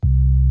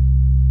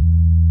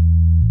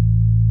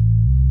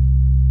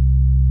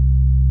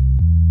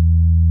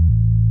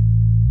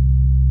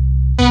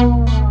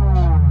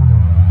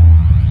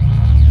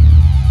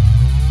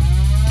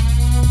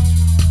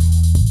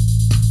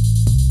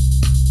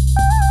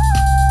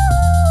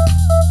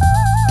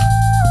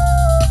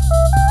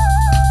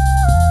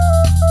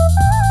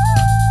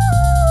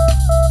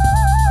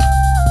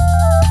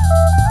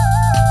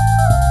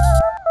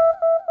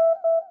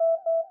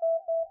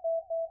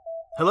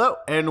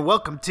And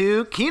welcome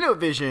to Kino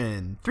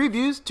Vision. 3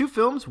 views, 2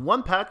 films,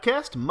 1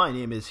 podcast. My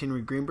name is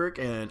Henry Greenberg,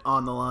 and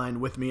on the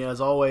line with me,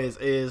 as always,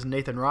 is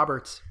Nathan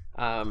Roberts.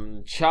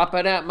 I'm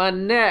chopping at my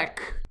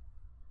neck.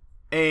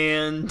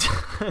 And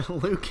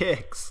Luke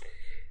Hicks.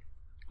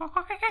 I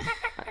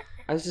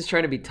was just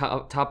trying to be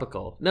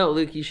topical. No,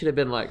 Luke, you should have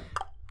been like...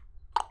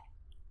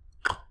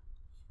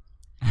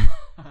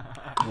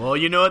 Well,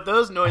 you know what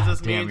those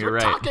noises mean. We're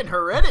right. Talking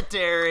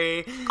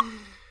Hereditary.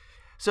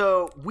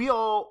 So we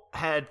all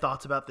had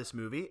thoughts about this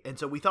movie, and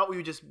so we thought we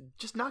would just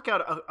knock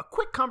out a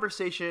quick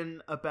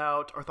conversation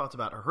about our thoughts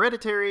about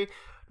Hereditary.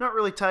 Not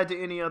really tied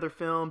to any other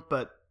film,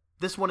 but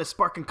this one is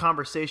sparking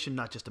conversation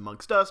not just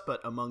amongst us,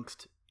 but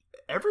amongst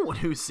everyone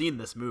who's seen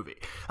this movie.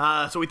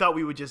 So we thought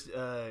we would just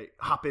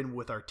hop in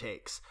with our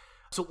takes.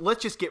 So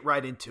let's just get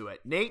right into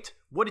it. Nate,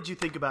 what did you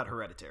think about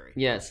Hereditary?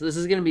 Yes, this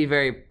is going to be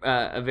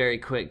a very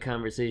quick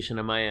conversation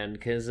on my end,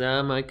 because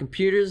my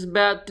computer's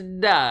about to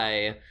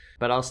die.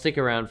 But I'll stick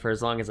around for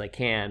as long as I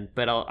can.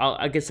 But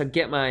I guess I'll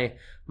get my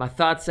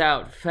thoughts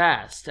out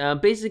fast.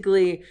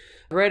 Basically,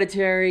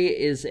 Hereditary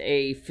is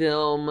a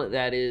film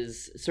that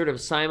is sort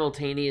of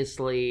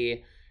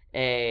simultaneously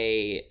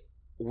a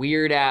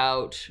weird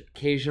out,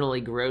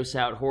 occasionally gross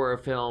out horror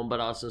film, but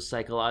also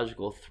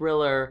psychological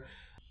thriller.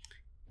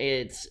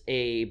 It's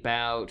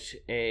about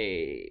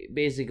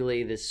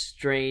basically this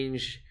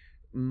strange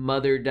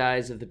mother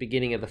dies at the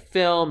beginning of the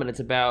film, and it's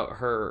about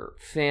her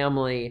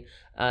family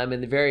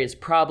and the various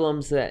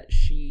problems that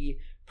she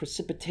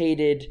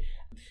precipitated.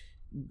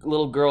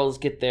 Little girls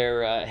get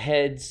their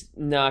heads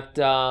knocked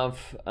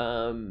off.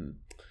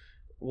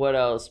 What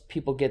else?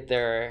 People get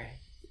their...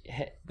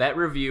 That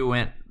review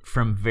went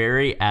from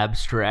very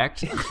abstract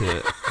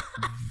to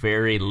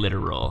very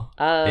literal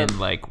in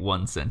like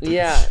one sentence.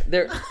 Yeah,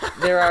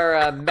 there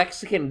are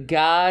Mexican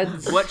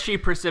gods. What she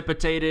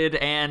precipitated,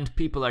 and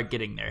people are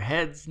getting their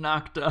heads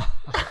knocked off.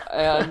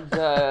 And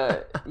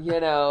there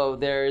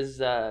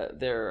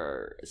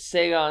are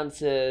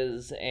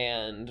seances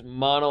and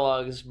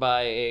monologues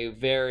by a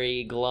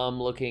very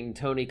glum-looking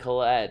Toni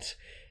Collette,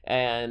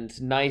 and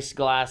nice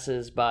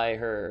glasses by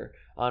her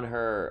on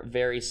her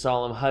very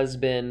solemn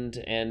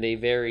husband, and a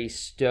very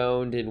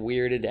stoned and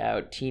weirded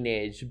out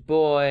teenage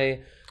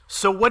boy.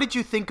 So what did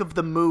you think of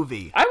the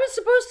movie? I was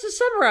supposed to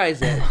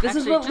summarize it. This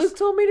is what Luke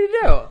told me to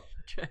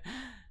do.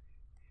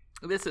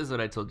 This is what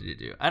I told you to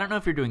do. I don't know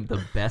if you're doing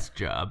the best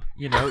job.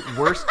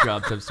 Worse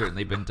jobs have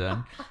certainly been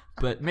done.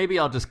 But maybe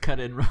I'll just cut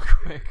in real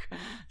quick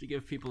to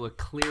give people a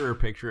clearer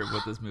picture of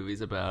what this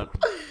movie's about.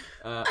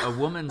 A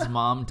woman's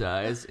mom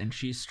dies, and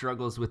she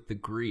struggles with the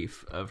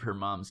grief of her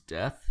mom's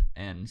death.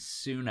 And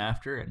soon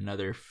after,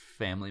 another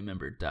family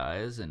member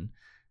dies, and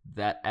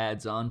that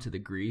adds on to the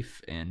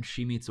grief. And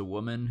she meets a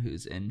woman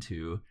who's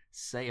into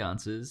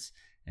seances,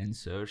 and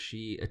so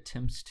she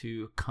attempts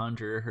to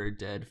conjure her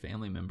dead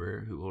family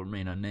member, who will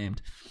remain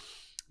unnamed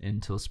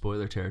until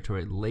spoiler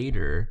territory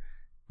later.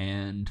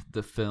 And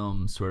the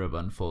film sort of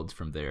unfolds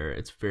from there.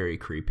 It's very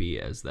creepy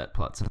as that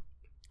plot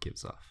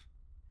gives off.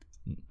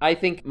 I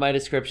think my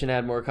description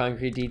had more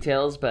concrete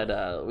details,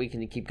 but we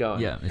can keep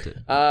going. Yeah, it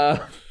did.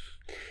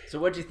 So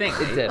what'd you think?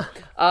 It did.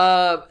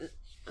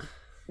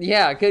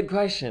 Yeah, good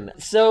question.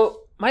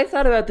 So my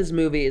thought about this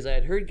movie is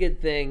I'd heard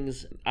good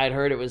things. I'd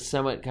heard it was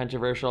somewhat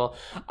controversial.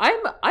 I'm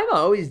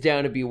always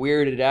down to be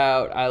weirded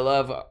out. I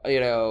love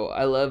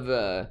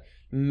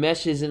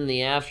meshes in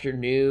the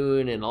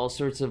afternoon and all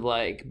sorts of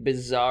like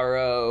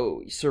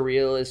bizarro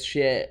surrealist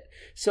shit.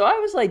 So I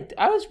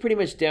was pretty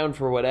much down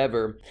for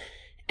whatever.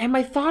 And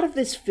my thought of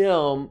this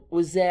film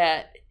was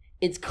that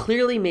it's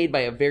clearly made by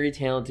a very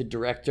talented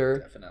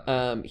director.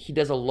 Definitely. He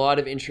does a lot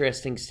of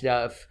interesting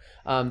stuff.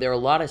 There are a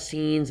lot of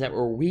scenes that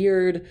were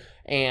weird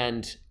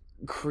and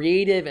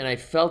creative, and I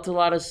felt a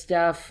lot of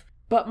stuff.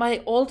 But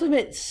my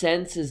ultimate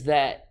sense is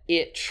that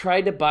it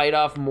tried to bite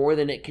off more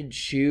than it could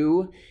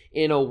chew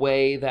in a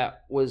way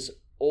that was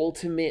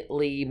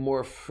ultimately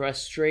more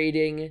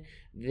frustrating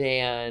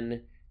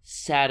than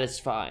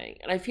satisfying.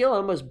 And I feel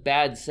almost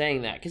bad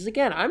saying that, because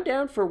again, I'm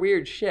down for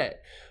weird shit,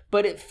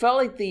 but it felt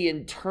like the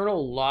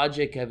internal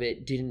logic of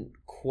it didn't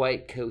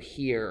quite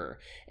cohere,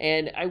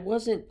 and I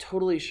wasn't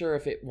totally sure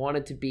if it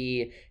wanted to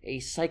be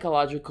a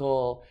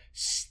psychological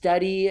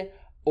study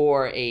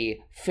or a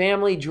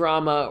family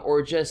drama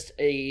or just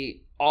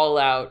a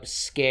all-out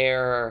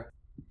scare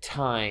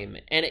time.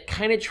 And it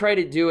kind of tried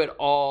to do it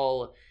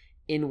all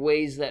in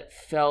ways that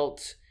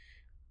felt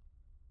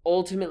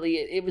ultimately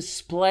it was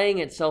splaying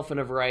itself in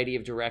a variety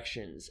of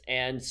directions.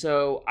 And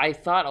so I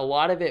thought a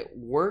lot of it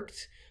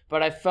worked,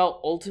 but I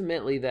felt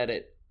ultimately that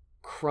it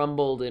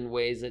crumbled in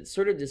ways that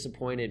sort of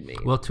disappointed me.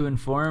 Well, to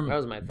inform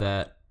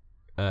that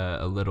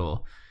a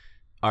little,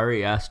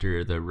 Ari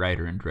Aster, the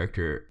writer and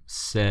director,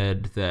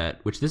 said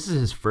that, which this is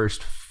his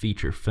first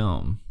feature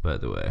film, by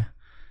the way,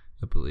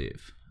 I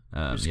believe.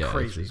 It's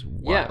crazy. Which is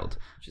wild.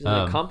 Yeah, which is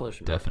an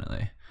accomplishment.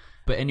 Definitely.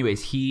 But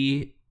anyways,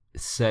 he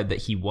said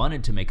that he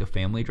wanted to make a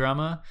family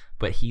drama,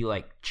 but he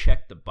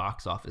checked the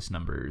box office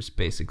numbers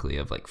basically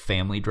of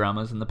family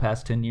dramas in the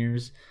past 10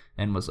 years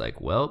and was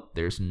like, well,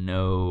 there's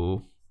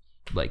no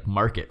like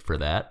market for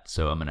that,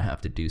 so I'm gonna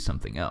have to do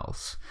something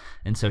else.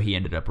 And so he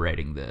ended up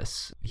writing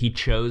this. He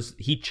chose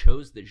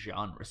the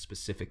genre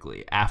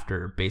specifically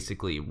after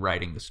basically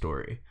writing the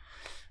story,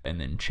 and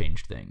then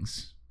changed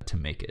things to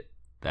make it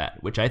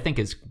that, which I think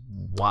is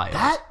wild.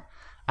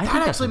 I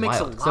think actually makes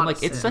a lot of like,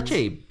 sense.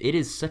 it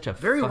is such a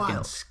Very fucking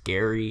wild.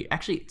 scary.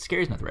 Actually,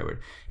 scary is not the right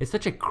word. It's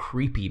such a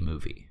creepy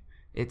movie.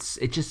 It's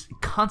just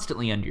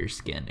constantly under your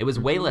skin. It was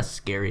way less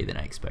scary than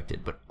I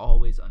expected, but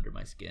always under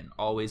my skin,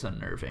 always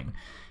unnerving.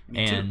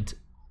 And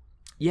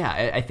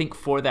yeah, I think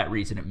for that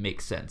reason it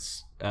makes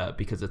sense,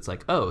 because it's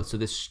like, oh, so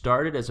this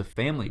started as a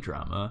family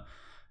drama,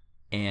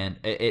 and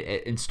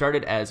it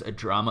started as a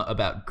drama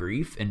about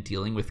grief and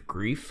dealing with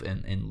grief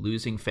and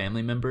losing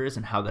family members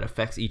and how that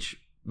affects each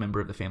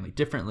member of the family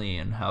differently,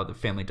 and how the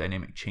family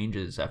dynamic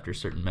changes after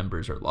certain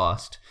members are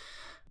lost,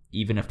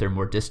 even if they're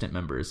more distant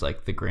members,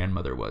 like the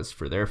grandmother was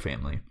for their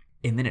family.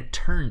 And then it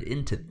turned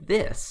into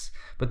this,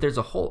 but there's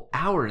a whole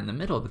hour in the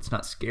middle that's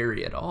not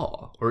scary at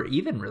all, or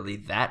even really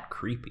that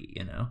creepy,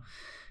 you know?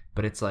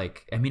 But it's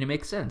like, I mean, it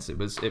makes sense.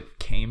 It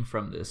came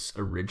from this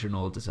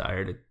original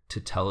desire to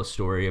tell a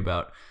story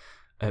about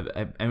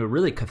a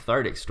really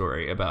cathartic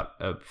story about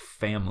a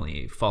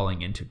family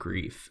falling into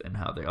grief and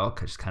how they all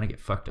just kind of get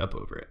fucked up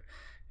over it.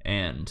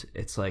 And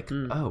it's like,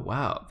 oh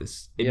wow,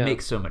 it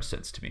makes so much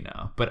sense to me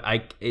now. But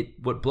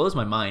what blows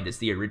my mind is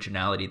the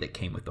originality that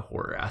came with the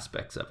horror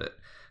aspects of it.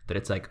 That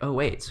it's like, oh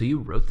wait, so you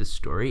wrote this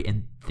story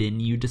and then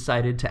you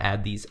decided to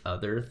add these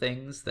other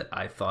things that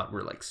I thought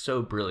were like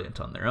so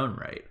brilliant on their own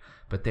right,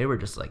 but they were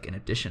just like an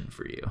addition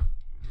for you.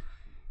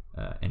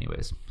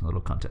 Anyways, a little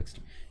context.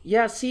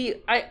 Yeah, see,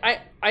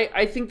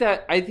 I think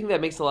that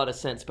makes a lot of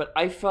sense, but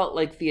I felt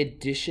like the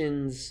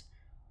additions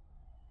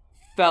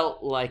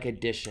felt like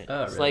additions.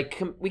 Oh, really?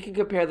 Like we can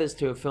compare this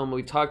to a film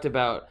we've talked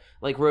about,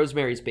 like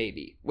Rosemary's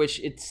Baby, which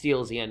it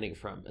steals the ending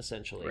from,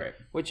 essentially, right,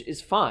 which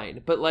is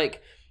fine. But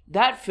like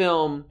that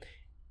film,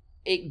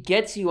 it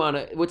gets you on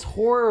a. What's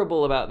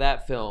horrible about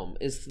that film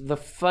is the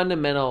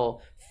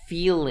fundamental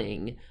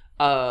feeling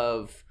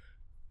of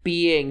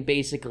being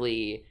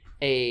basically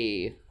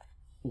a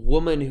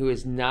woman who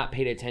is not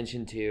paid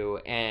attention to,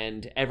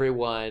 and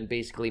everyone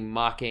basically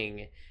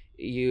mocking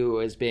you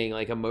as being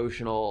like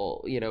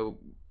emotional, you know,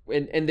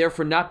 and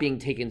therefore not being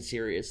taken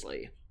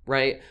seriously,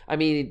 right? I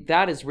mean,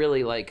 that is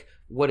really like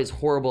what is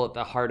horrible at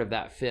the heart of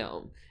that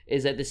film,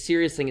 is that the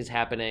serious thing is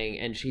happening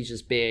and she's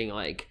just being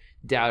like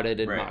doubted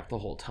and mocked the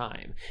whole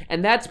time.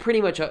 And that's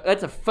pretty much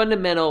that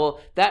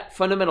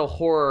fundamental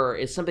horror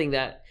is something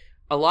that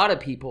a lot of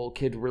people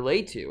could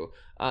relate to.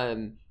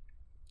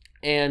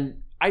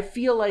 And I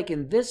feel like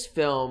in this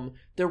film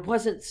there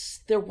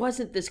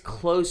wasn't this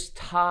close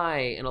tie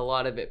in a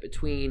lot of it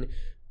between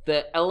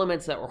the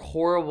elements that were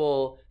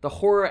horrible, the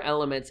horror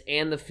elements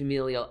and the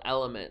familial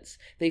elements.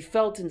 They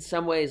felt in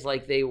some ways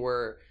like they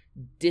were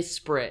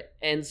disparate,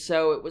 and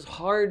so it was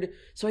hard.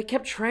 So I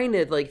kept trying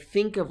to like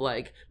think of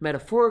like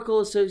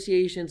metaphorical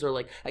associations, or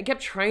like I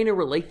kept trying to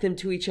relate them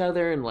to each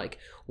other, and like,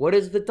 what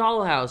does the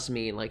dollhouse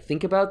mean? Like,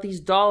 think about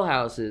these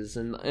dollhouses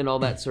and all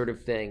that sort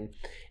of thing.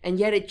 And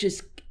yet it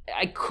just,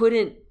 I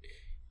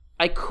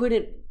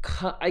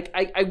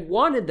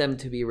wanted them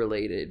to be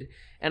related,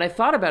 and I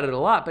thought about it a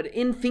lot, but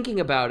in thinking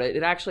about it,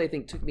 it actually, I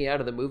think, took me out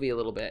of the movie a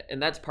little bit,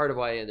 and that's part of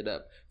why I ended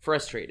up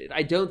frustrated.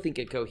 I don't think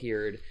it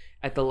cohered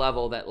at the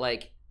level that,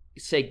 like,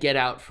 say Get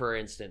Out, for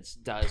instance,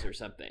 does, or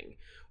something,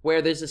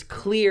 where there's this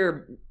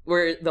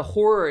where the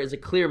horror is a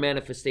clear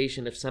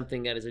manifestation of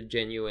something that is a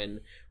genuine,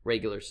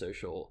 regular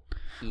social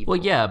evil. Well,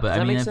 yeah, but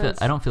I mean,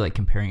 sense? I don't feel like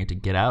comparing it to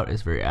Get Out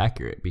is very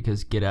accurate,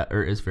 because Get Out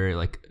is very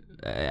like,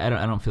 I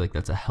don't feel like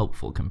that's a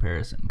helpful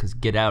comparison, because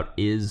Get Out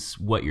is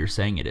what you're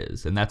saying it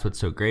is, and that's what's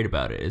so great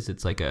about it, is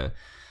it's like a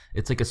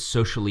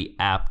socially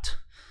apt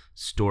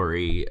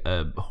story,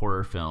 a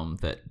horror film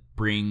that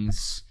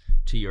brings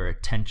to your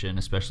attention,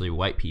 especially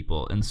white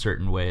people, in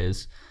certain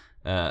ways,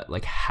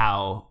 like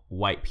how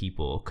white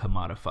people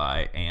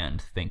commodify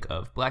and think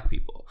of black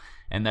people,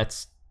 and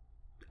that's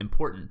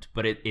important.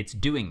 But it's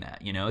doing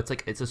that, you know. It's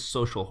like, it's a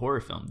social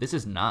horror film. This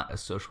is not a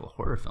social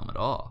horror film at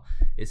all.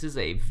 This is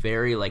a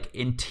very like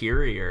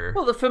interior.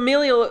 Well, the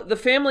family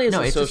is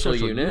it's a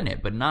social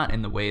unit, but not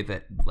in the way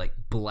that like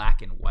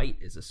black and white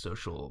is a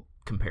social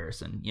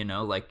comparison. You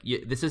know, like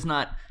this is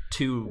not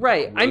two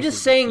right. I'm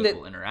just saying that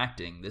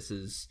interacting. This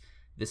is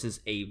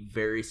a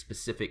very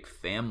specific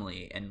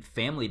family, and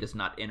family does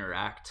not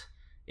interact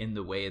in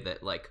the way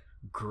that like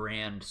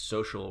grand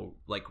social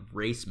like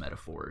race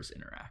metaphors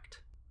interact.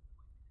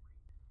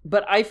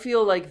 But I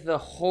feel like the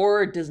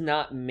horror does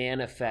not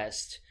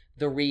manifest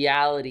the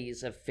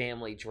realities of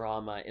family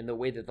drama in the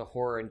way that the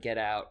horror in Get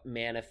Out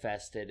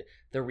manifested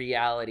the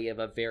reality of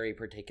a very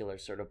particular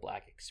sort of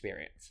black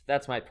experience.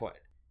 That's my point.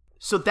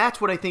 So that's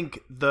what I think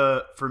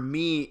for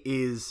me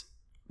is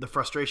the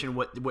frustration,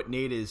 what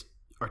Nate is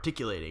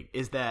articulating,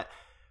 is that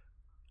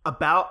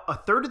about a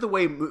third of the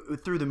way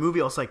through the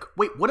movie, I was like,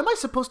 wait, what am I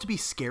supposed to be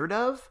scared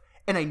of?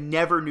 And I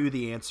never knew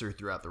the answer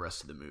throughout the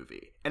rest of the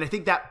movie. And I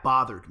think that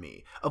bothered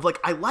me. Of like,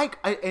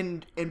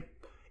 and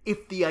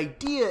if the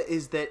idea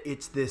is that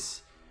it's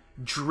this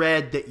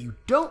dread that you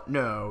don't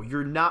know,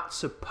 you're not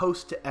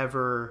supposed to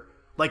ever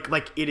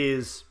like it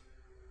is.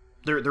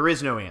 There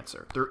is no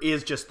answer. There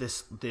is just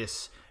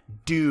this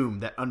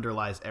doom that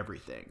underlies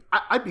everything.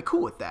 I'd be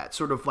cool with that.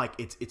 Sort of like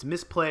it's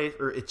misplaced,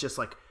 or it's just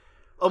like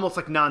almost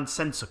like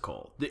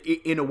nonsensical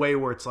in a way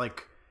where it's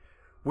like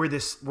where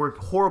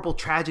horrible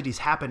tragedies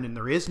happen and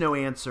there is no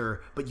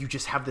answer, but you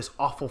just have this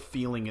awful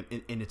feeling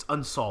and it's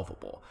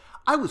unsolvable.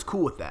 I was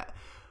cool with that,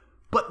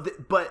 but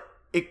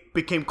it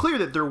became clear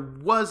that there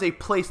was a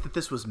place that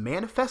this was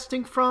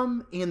manifesting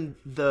from in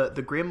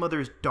the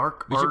grandmother's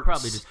dark arts. We should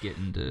probably just get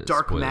into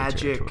dark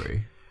magic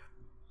territory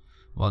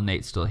while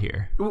Nate's still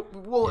here.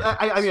 Well, yeah.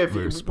 I mean,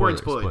 we're in spoiler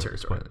territory.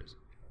 Spoilers.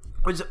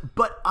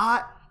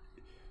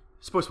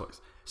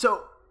 Spoilers.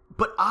 So,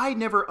 but I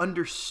never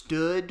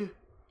understood,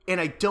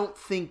 and I don't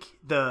think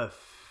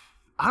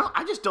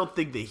I just don't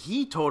think that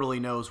he totally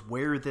knows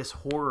where this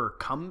horror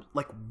comes.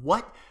 Like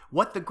what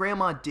the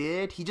grandma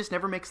did. He just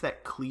never makes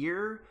that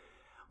clear.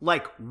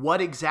 Like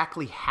what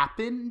exactly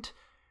happened,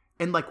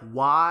 and like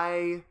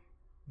why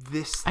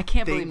this I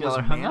can't thing believe y'all was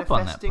are hung up on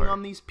that manifesting part.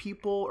 on these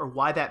people, or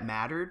why that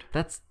mattered.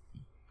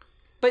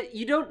 But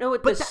you don't know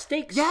what the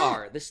stakes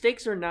are. The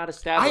stakes are not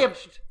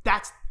established.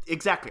 That's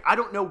exactly. I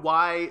don't know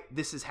why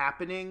this is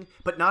happening,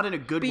 but not in a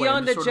good way.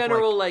 Beyond the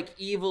general like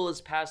evil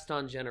is passed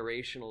on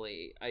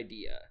generationally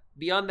idea.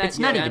 Beyond that, it's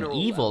not even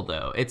evil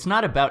though. It's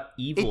not about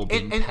evil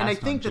being passed and I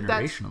think on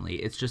generationally.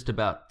 It's just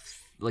about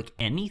like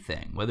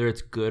anything, whether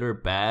it's good or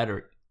bad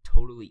or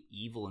totally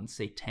evil and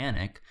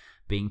satanic,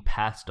 being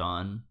passed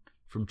on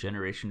from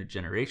generation to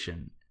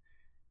generation.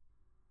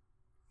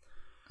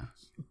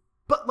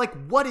 But like,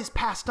 what is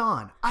passed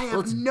on? I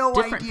have no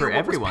idea. Different for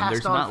everyone.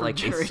 There's not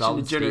like a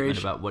solid statement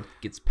generation. about what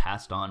gets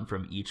passed on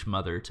from each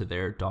mother to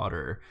their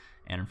daughter,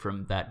 and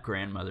from that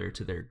grandmother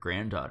to their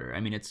granddaughter.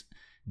 I mean,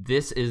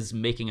 this is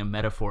making a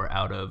metaphor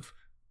out of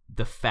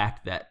the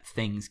fact that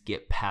things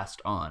get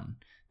passed on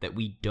that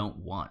we don't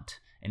want.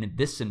 And in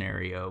this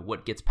scenario,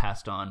 what gets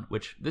passed on,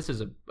 which this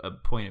is a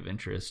point of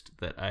interest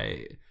that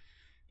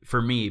for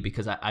me,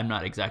 because I'm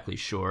not exactly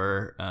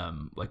sure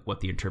like what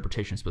the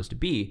interpretation is supposed to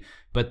be,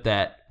 but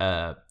that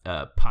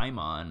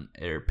Paimon,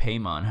 or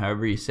Paimon,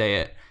 however you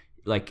say it,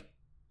 like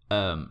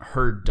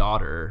her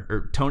daughter,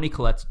 or Toni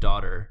Collette's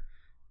daughter,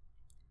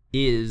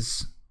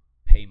 is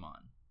Paimon.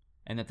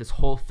 And that this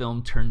whole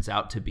film turns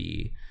out to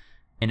be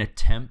an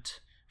attempt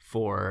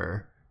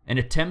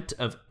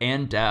of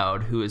Ann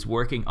Dowd, who is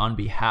working on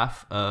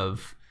behalf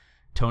of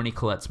Toni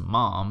Collette's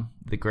mom,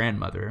 the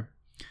grandmother,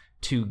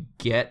 to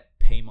get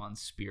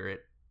Paimon's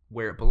spirit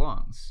where it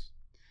belongs.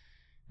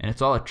 And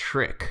it's all a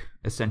trick,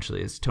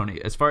 essentially,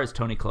 as far as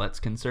Toni Collette's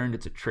concerned,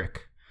 it's a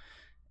trick.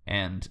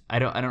 And I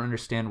don't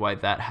understand why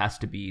that has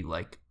to be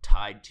like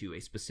tied to a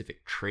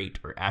specific trait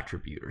or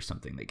attribute or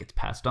something that gets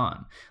passed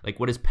on. Like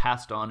what is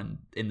passed on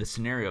in the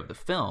scenario of the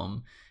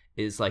film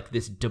is like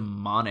this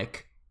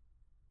demonic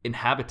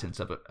inhabitants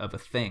of a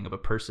thing, of a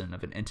person,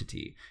 of an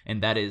entity,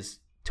 and that is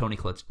Toni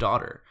Collette's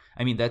daughter.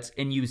 I mean,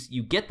 and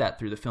you get that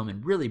through the film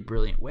in really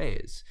brilliant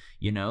ways.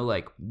 You know,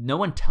 like no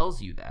one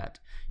tells you that.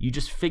 You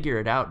just figure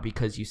it out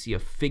because you see a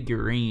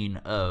figurine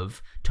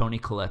of Toni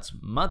Collette's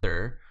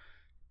mother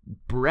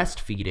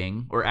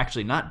breastfeeding, or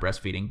actually not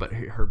breastfeeding, but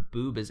her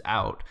boob is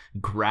out,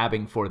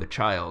 grabbing for the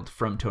child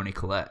from Toni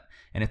Collette.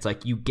 And it's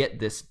like you get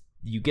this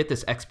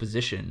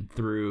exposition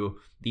through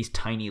these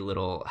tiny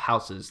little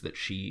houses that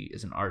she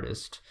is an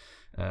artist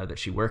that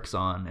she works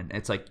on. And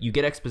it's like you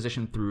get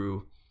exposition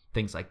through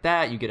things like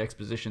that. You get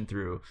exposition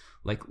through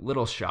like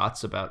little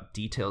shots about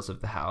details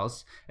of the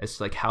house, as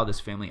to like how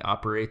this family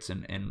operates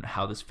and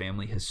how this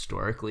family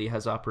historically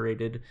has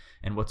operated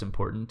and what's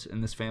important in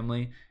this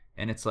family.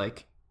 And it's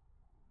like,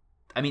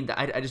 I mean,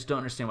 I just don't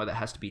understand why that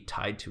has to be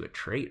tied to a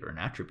trait or an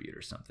attribute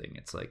or something.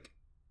 It's like,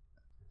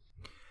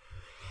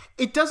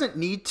 it doesn't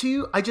need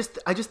to. I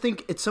just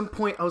think at some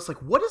point I was like,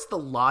 what is the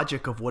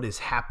logic of what is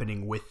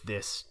happening with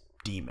this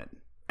demon?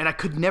 And I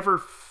could never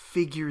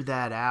figure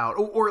that out.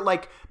 Or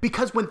like,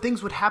 because when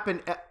things would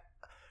happen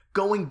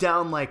going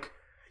down, like,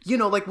 you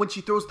know, like when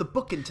she throws the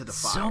book into the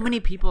fire. So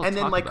many people and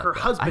then like her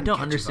husband. I don't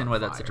understand why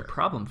that's such a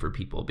problem for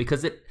people,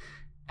 because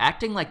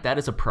acting like that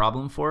is a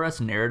problem for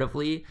us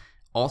narratively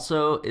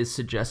also is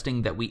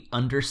suggesting that we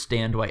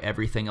understand why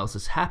everything else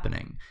is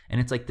happening.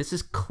 And it's like, this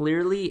is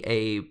clearly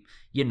a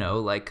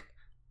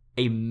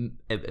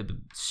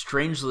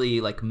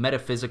strangely like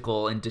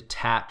metaphysical and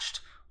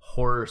detached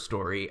horror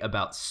story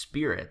about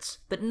spirits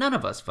that none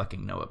of us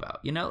fucking know about.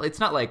 You know, it's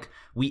not like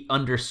we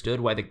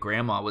understood why the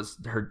grandma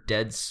her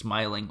dead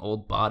smiling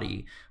old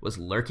body was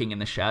lurking in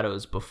the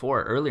shadows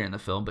earlier in the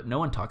film, but no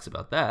one talks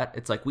about that.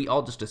 It's like we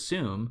all just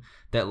assume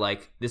that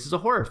like this is a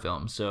horror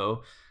film,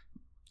 so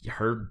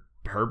her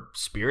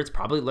spirit's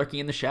probably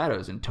lurking in the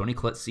shadows, and Toni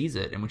Collette sees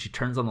it, and when she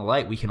turns on the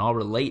light, we can all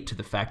relate to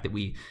the fact that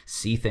we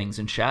see things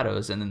in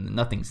shadows and then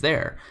nothing's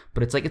there.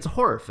 But it's like, it's a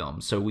horror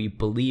film, so we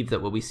believe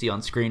that what we see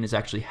on screen is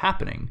actually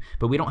happening.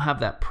 But we don't have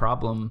that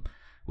problem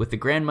with the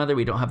grandmother.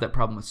 We don't have that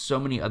problem with so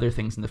many other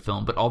things in the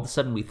film. But all of a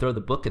sudden we throw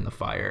the book in the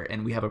fire,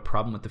 and we have a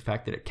problem with the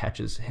fact that it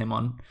catches him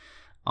on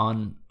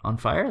on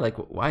fire? Like,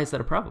 why is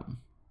that a problem?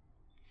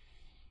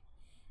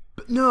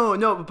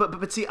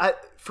 But see,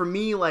 for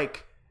me,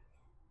 like,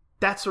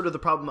 that's sort of the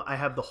problem I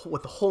have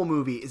with the whole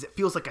movie is it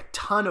feels like a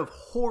ton of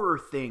horror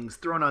things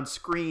thrown on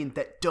screen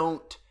that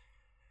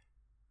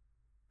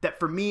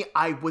for me,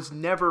 I was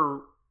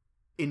never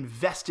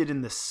invested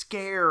in the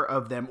scare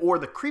of them or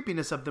the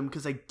creepiness of them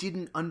because I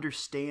didn't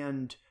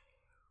understand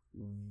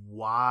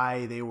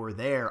why they were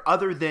there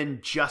other than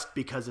just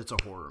because it's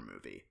a horror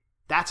movie.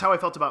 That's how I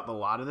felt about a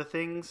lot of the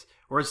things,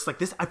 where it's like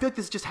this. I feel like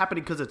this is just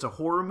happening because it's a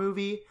horror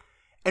movie.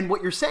 And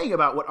what you're saying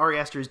about what Ari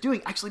Aster is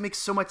doing actually makes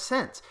so much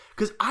sense.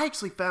 Because I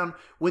actually found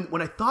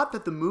when I thought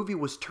that the movie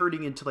was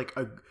turning into like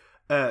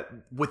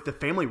with the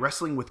family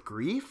wrestling with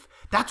grief,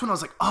 that's when I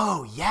was like,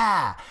 oh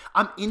yeah,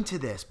 I'm into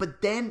this.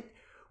 But then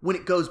when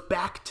it goes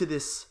back to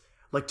this,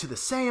 like to the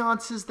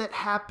seances that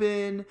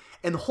happen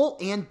and the whole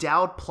Ann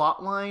Dowd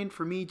plot line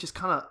for me just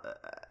kind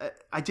of,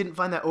 I didn't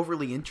find that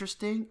overly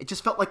interesting. It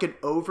just felt like an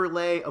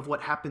overlay of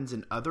what happens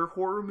in other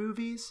horror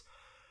movies.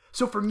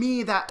 So for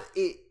me, that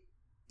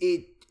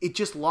it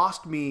just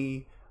lost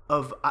me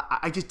of,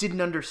 I just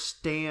didn't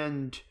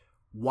understand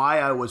why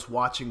I was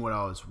watching what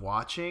I was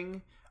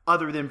watching,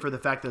 other than for the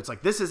fact that it's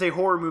like, this is a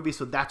horror movie,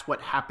 so that's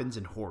what happens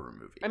in horror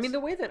movies. I mean, the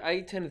way that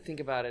I tend to think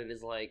about it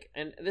is like,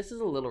 and this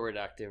is a little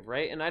reductive,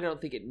 right? And I don't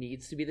think it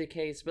needs to be the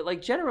case, but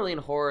like generally in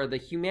horror, the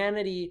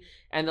humanity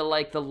and the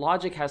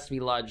logic has to be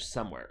lodged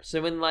somewhere.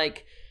 So in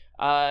like,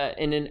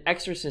 in an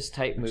Exorcist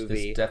type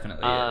movie, this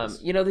definitely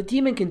is. You know, the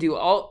demon can do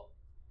all...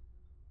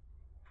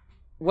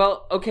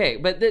 Well, okay,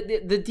 but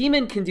the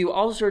demon can do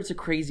all sorts of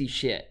crazy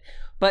shit.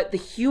 But the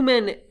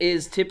human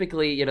is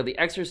typically, you know, the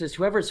exorcist,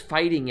 whoever's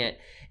fighting it,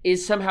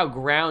 is somehow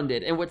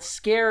grounded. And what's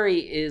scary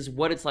is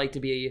what it's like to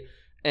be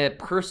a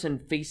person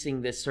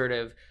facing this sort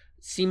of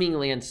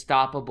seemingly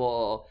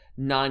unstoppable,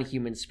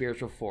 non-human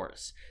spiritual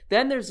force.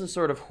 Then there's a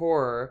sort of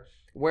horror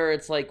where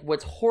it's like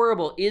what's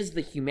horrible is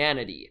the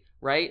humanity,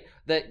 right?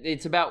 That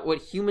it's about what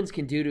humans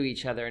can do to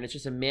each other, and it's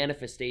just a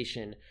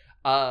manifestation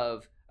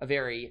of a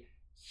very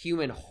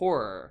human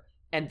horror,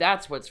 and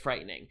that's what's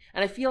frightening.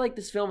 And I feel like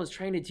this film was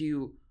trying to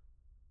do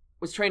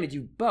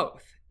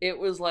both. It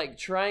was like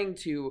trying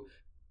to,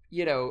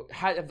 you know,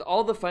 have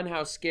all the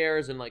funhouse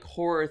scares and like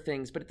horror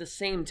things, but at the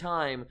same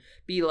time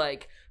be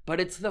like, but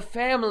it's the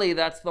family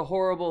that's the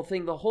horrible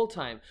thing the whole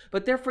time.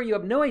 But therefore you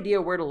have no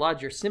idea where to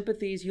lodge your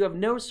sympathies. You have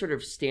no sort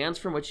of stance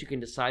from which you can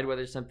decide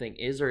whether something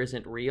is or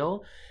isn't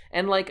real.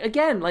 And like,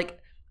 again, like,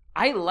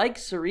 I like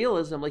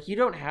surrealism. Like, you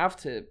don't have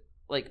to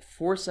like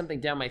force something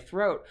down my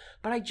throat,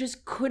 but I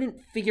just couldn't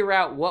figure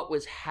out what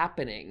was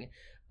happening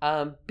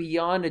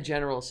beyond a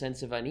general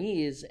sense of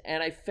unease,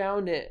 and I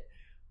found it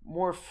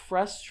more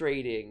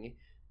frustrating.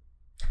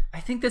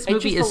 I think this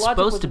movie is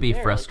supposed to be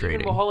frustrating.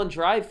 Like, even Mulholland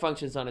Drive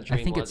functions on a train.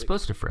 I think logic. It's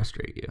supposed to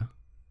frustrate you.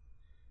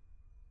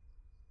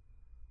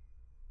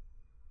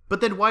 But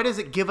then why does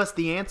it give us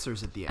the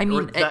answers at the end? I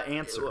mean, or the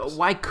answers?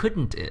 Why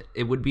couldn't it?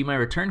 It would be my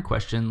return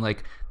question.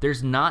 Like,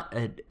 there's not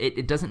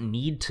it doesn't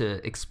need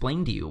to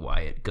explain to you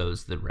why it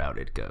goes the route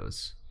it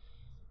goes.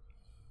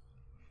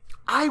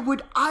 I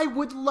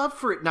would love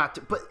for it not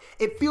to, but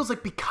it feels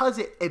like because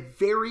it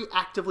very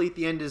actively at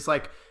the end is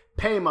like,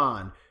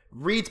 Paimon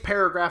reads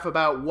paragraph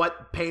about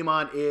what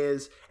Paimon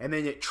is, and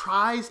then it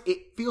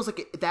feels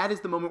like that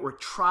is the moment where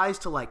it tries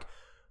to like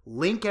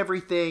link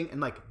everything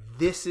and like,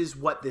 this is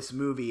what this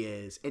movie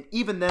is. And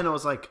even then I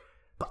was like,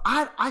 but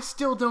I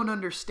still don't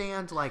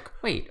understand, like,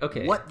 wait,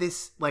 okay, what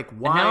this, like,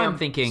 why now I'm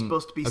thinking,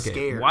 supposed to be okay,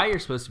 scared. Why you're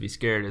supposed to be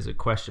scared is a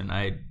question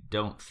I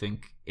don't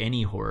think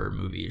any horror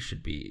movie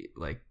should be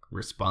like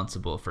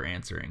responsible for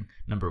answering,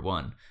 number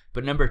one.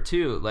 But number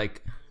two,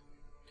 like,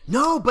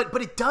 no, but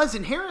it does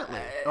inherently.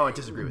 I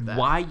disagree with that.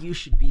 Why you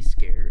should be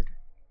scared?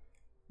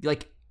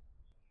 Like,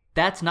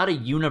 that's not a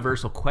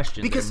universal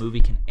question that a movie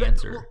can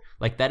answer. Well,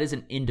 like, that is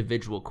an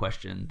individual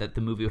question that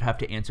the movie would have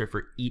to answer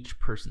for each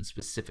person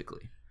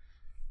specifically.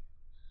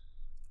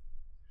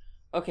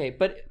 Okay,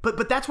 but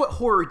that's what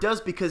horror does,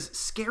 because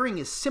scaring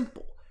is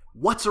simple.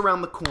 What's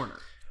around the corner?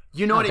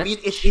 You know what I mean?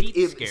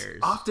 It's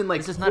often like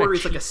this is horror not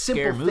is like a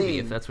simple movie, thing.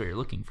 If that's what you're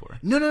looking for.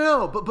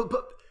 No.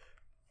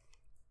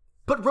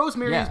 But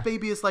Rosemary's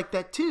Baby is like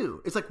that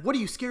too. It's like, what are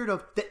you scared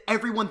of? That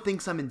everyone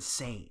thinks I'm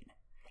insane.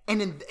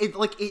 And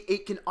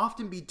it can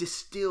often be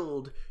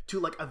distilled to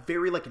like a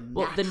very like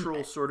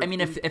natural sort of. I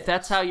mean, if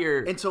that's how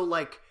you're, and so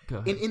like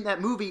in that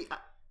movie.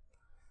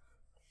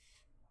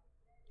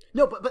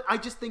 No, but I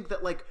just think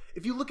that like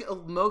if you look at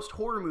most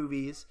horror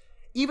movies,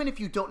 even if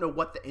you don't know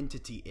what the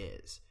entity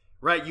is,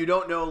 right? You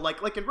don't know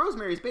like in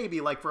Rosemary's Baby,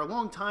 like for a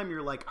long time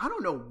you're like, I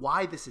don't know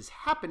why this is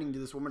happening to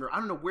this woman, or I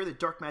don't know where the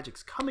dark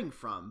magic's coming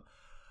from,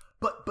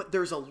 but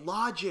there's a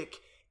logic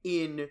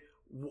in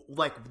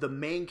like the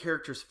main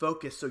character's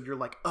focus, so you're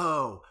like,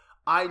 oh,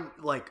 I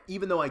like,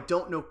 even though I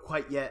don't know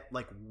quite yet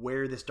like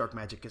where this dark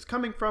magic is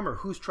coming from or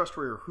who's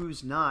trustworthy or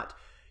who's not,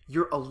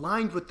 you're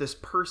aligned with this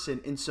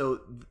person, and so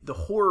the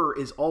horror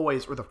is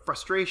always, or the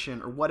frustration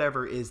or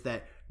whatever, is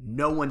that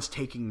no one's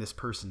taking this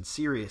person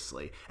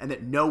seriously and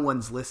that no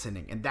one's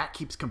listening, and that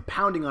keeps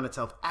compounding on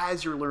itself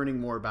as you're learning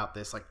more about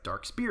this like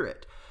dark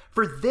spirit.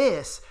 For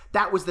this,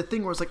 that was the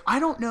thing where I was like, I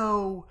don't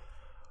know,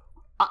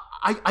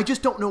 I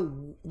just don't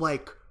know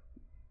like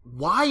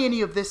why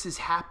any of this is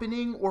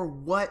happening or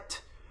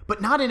what,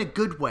 but not in a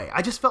good way.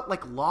 I just felt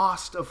like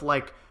lost of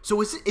like,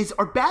 so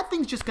are bad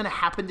things just going to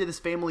happen to this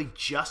family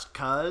just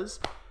cause?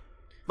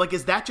 Like,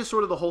 is that just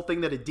sort of the whole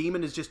thing that a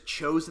demon has just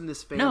chosen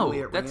this family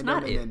at random?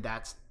 Not and it. Then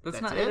that's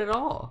not it at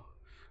all.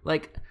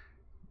 Like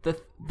the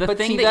but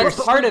thing see, that that's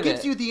you're part of gives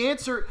it. you the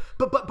answer,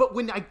 but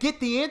when I get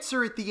the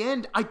answer at the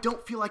end, I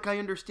don't feel like I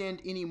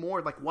understand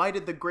anymore. Like, why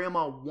did the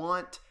grandma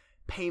want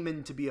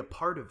Paimon to be a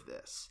part of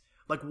this?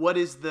 Like, what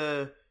is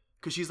the?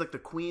 Because she's like the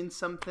queen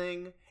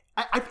something.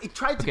 It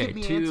tried to give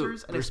me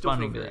answers, and I still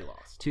feel very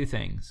lost. Two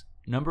things.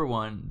 Number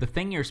one, the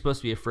thing you're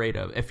supposed to be afraid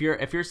of. If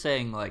you're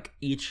saying like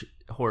each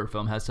horror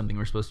film has something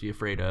we're supposed to be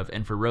afraid of,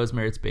 and for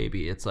Rosemary's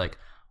Baby, it's like,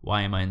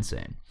 why am I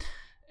insane?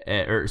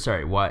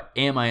 Why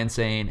am I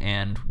insane?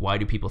 And why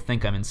do people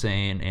think I'm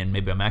insane? And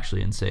maybe I'm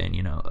actually insane.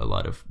 You know, a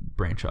lot of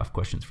branch off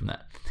questions from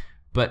that.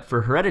 But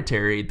for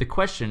Hereditary, the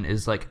question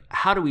is like,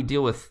 how do we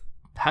deal with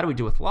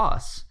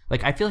loss?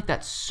 Like, I feel like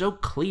that's so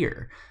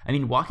clear. I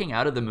mean, walking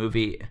out of the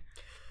movie.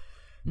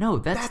 No,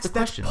 that's the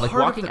question. Like,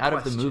 walking out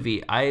of the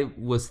movie, I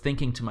was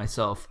thinking to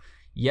myself,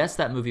 yes,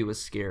 that movie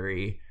was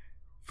scary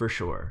for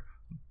sure,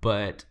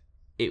 but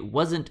it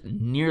wasn't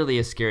nearly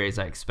as scary as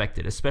I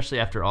expected, especially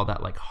after all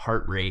that like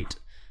heart rate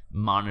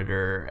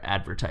monitor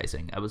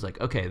advertising. I was like,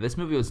 okay, this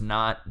movie was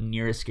not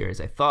near as scary as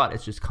I thought.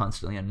 It's just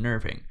constantly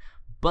unnerving.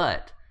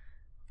 But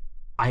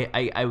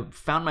I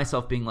found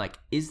myself being like,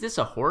 is this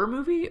a horror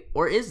movie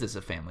or is this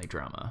a family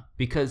drama?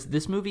 Because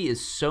this movie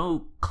is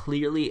so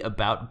clearly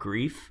about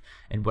grief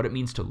and what it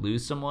means to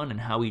lose someone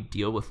and how we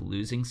deal with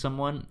losing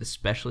someone,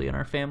 especially in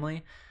our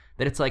family,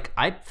 that it's like,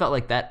 I felt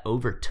like that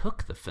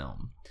overtook the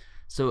film.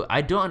 So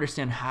I don't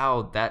understand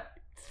how that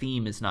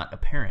theme is not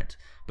apparent.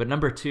 But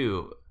number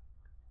two,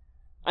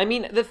 I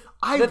mean, the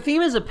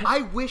theme is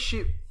I wish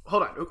it.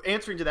 Hold on,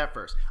 answering to that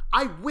first.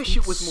 I wish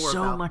it was more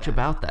so about much that.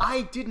 about that.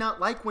 I did not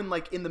like when,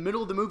 like, in the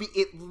middle of the movie,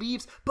 it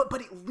leaves, but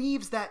it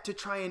leaves that to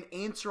try and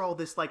answer all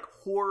this, like,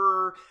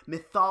 horror,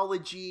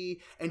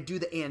 mythology, and do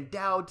the Ann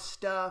Dowd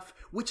stuff,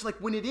 which, like,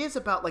 when it is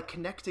about, like,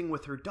 connecting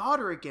with her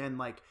daughter again,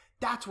 like,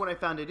 that's when I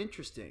found it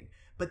interesting.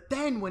 But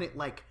then when it,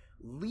 like,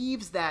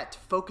 leaves that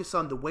focus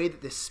on the way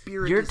that the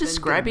spirit You're is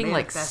describing, then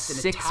like, manifest and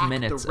 6 attack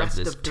minutes the rest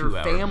of this of their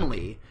 2-hour family.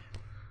 movie.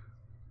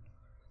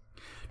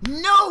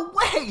 No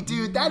way,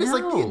 dude! That is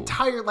like the No.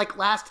 entire like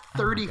last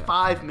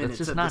 35 minutes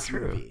just of not this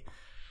true. movie.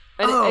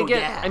 And Oh,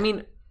 again, yeah. I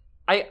mean,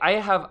 I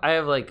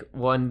have like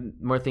one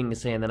more thing to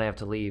say, and then I have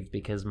to leave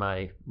because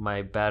my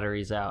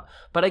battery's out.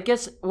 But I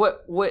guess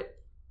what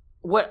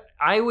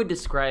I would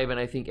describe, and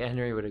I think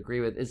Henry would agree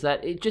with, is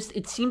that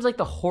it seems like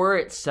the horror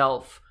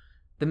itself,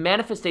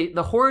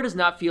 the horror does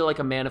not feel like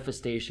a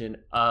manifestation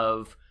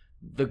of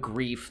the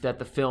grief that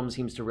the film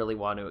seems to really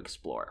want to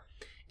explore.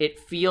 It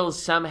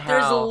feels somehow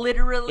There's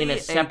literally in a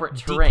separate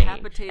a terrain.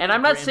 decapitated And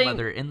I'm not saying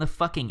grandmother in the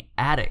fucking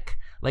attic.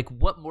 Like,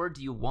 what more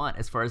do you want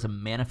as far as a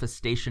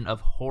manifestation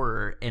of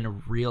horror in a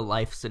real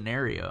life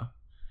scenario?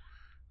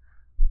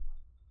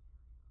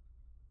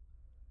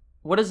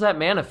 what does that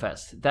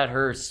manifest? That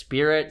her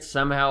spirit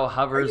somehow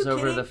hovers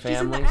over kidding? the She's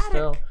in the family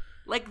still? attic.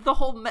 Like, the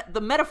whole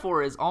the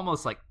metaphor is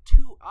almost like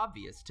too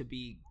obvious to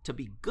be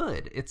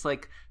good. It's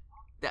like,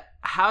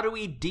 how do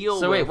we deal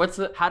So with wait, what's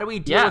the? how do we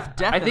deal with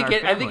death? I think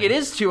in our I think it family?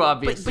 is too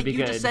obvious But to be you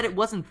good. just said it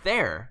wasn't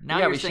there. Now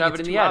yeah, you're we saying shove it's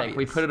it in too the attic. obvious.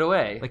 We put it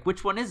away. Like,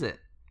 which one is it?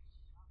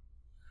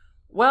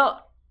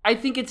 Well, I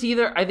think it's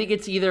either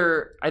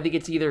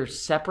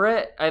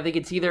separate. I think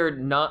it's either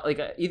not, like,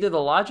 either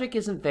the logic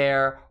isn't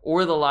there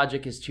or the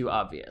logic is too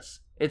obvious.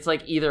 It's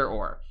like either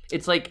or.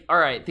 It's like, all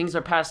right, things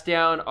are passed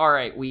down. All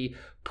right, we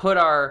put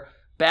our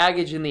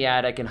baggage in the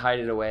attic and hide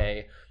it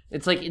away.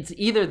 It's like, it's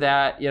either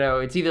that,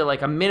 it's either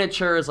like a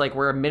miniatures, like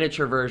we're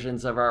miniature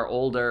versions of our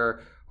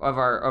older,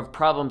 of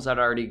problems that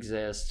already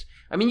exist.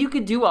 I mean, you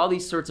could do all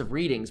these sorts of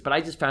readings, but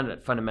I just found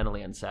it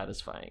fundamentally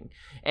unsatisfying.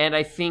 And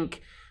I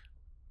think,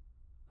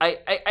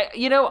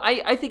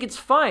 I think it's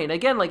fine.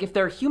 Again, like, if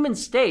there are human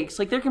stakes,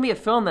 like, there can be a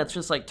film that's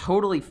just like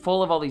totally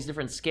full of all these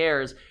different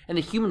scares, and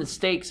the human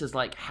stakes is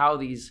like how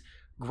these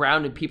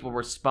grounded people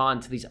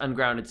respond to these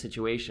ungrounded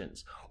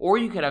situations. Or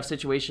you could have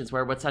situations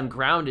where what's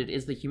ungrounded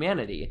is the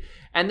humanity.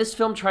 And this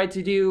film tried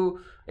to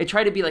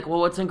be like, well,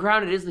 what's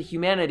ungrounded is the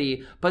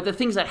humanity, but the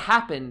things that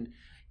happened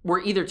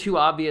were either too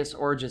obvious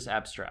or just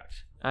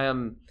abstract.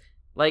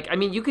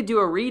 You could do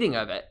a reading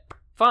of it,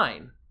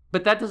 fine.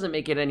 But that doesn't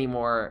make it any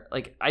more,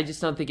 like, I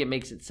just don't think it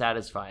makes it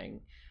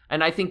satisfying.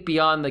 And I think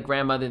beyond the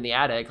grandmother in the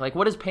attic, like,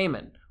 what is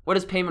Paimon? What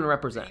does Paimon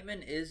represent?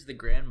 Paimon is the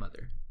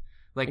grandmother.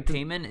 Like,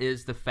 Paimon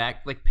is the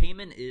fact, like,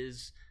 Paimon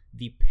is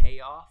the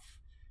payoff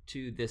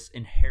to this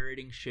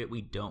inheriting shit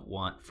we don't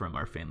want from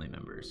our family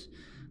members.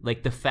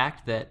 Like, the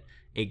fact that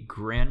a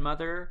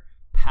grandmother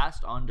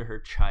passed on to her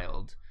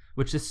child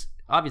which this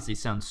obviously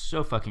sounds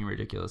so fucking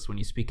ridiculous when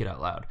you speak it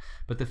out loud.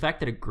 But the fact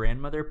that a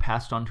grandmother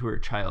passed on to her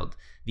child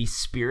the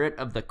spirit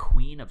of the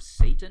Queen of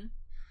Satan,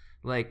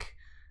 like,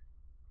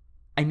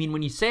 I mean,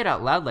 when you say it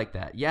out loud like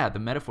that, yeah, the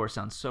metaphor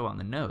sounds so on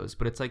the nose,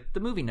 but it's like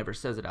the movie never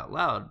says it out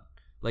loud,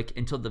 like,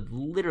 until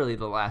literally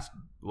the last,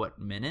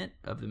 minute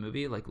of the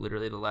movie, like,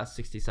 literally the last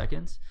 60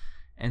 seconds.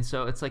 And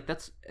so it's like,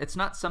 it's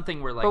not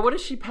something where, like... But what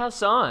does she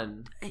pass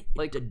on?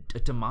 Like, a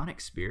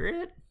demonic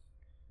spirit?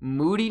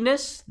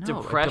 Moodiness? No,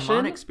 depression? a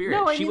demonic spirit.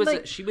 No,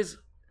 she was...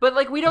 But,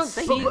 like, we don't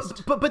see...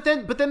 But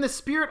then the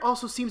spirit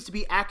also seems to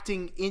be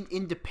acting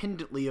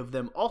independently of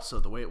them also,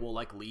 the way it will,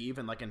 like, leave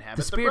and, like,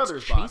 inhabit the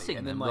brother's body. Chasing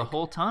and them then, like, the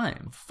whole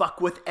time. Fuck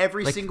with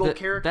every single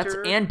character.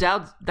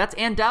 That's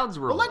Ann Dowd's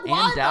role. Like,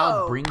 why, Ann Dowd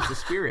though? brings the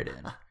spirit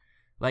in.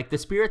 Like, the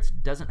spirit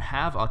doesn't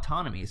have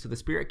autonomy, so the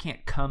spirit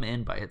can't come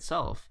in by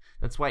itself.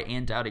 That's why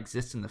Ann Dowd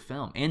exists in the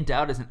film. Ann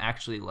Dowd isn't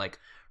actually, like,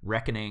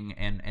 reckoning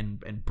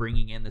and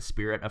bringing in the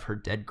spirit of her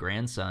dead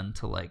grandson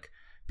to, like,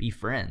 be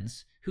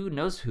friends. Who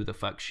knows who the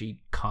fuck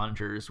she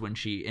conjures when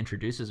she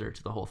introduces her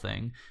to the whole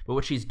thing. But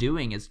what she's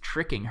doing is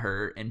tricking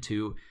her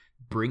into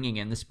bringing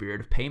in the spirit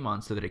of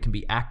Paimon so that it can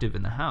be active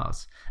in the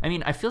house. I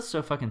mean, I feel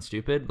so fucking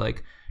stupid,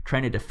 like,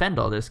 trying to defend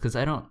all this, because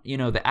I don't,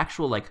 the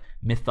actual, like,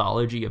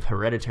 mythology of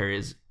Hereditary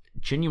is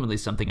genuinely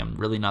something I'm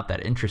really not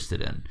that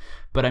interested in.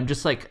 But I'm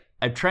just, like,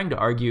 I'm trying to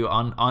argue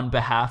on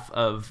behalf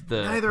of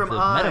the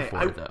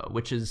metaphor, though,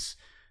 which is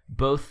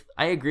both.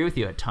 I agree with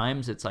you. At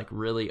times, it's, like,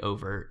 really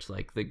overt,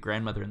 like the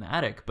grandmother in the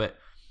attic. But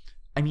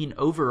I mean,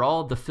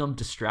 overall, the film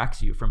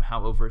distracts you from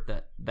how overt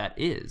that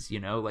is.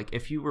 Like,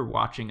 if you were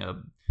watching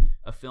a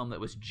film that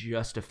was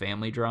just a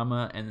family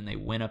drama, and then they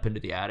went up into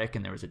the attic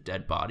and there was a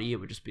dead body, it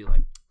would just be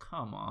like,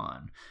 come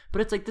on.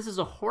 But it's like, this is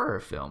a horror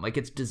film. Like,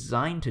 it's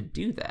designed to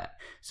do that.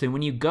 So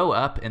when you go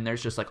up and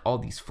there's just, like, all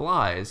these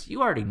flies,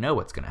 you already know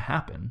what's going to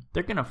happen.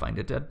 They're going to find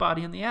a dead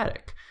body in the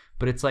attic.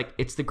 But it's like,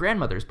 it's the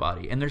grandmother's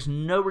body, and there's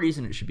no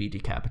reason it should be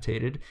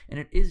decapitated, and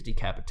it is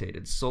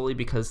decapitated solely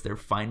because they're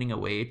finding a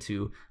way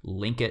to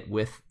link it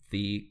with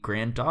the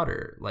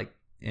granddaughter, like,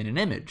 in an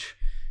image.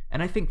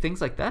 And I think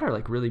things like that are,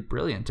 like, really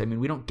brilliant. I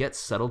mean, we don't get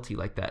subtlety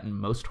like that in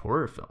most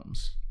horror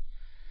films.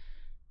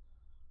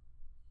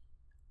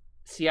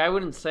 See, I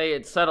wouldn't say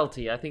it's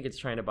subtlety. I think it's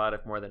trying to bite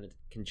off more than it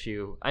can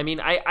chew. I mean,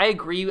 I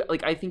agree.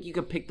 Like, I think you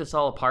could pick this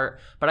all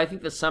apart, but I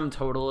think the sum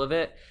total of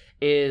it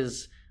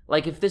is,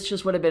 like, if this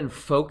just would have been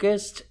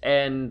focused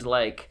and,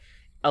 like,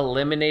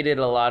 eliminated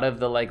a lot of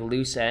the, like,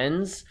 loose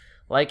ends,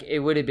 like, it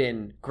would have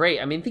been great.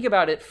 I mean, think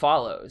about It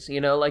Follows,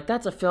 like,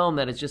 that's a film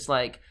that is just,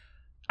 like,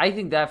 I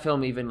think that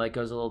film even, like,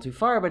 goes a little too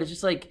far, but it's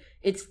just, like,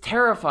 it's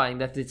terrifying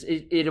that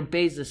it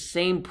obeys the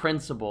same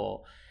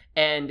principle,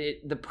 and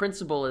the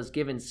principle is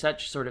given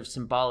such sort of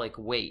symbolic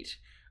weight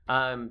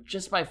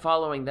just by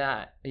following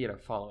that,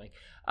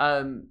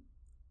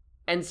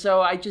 and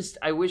so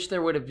I wish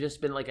there would have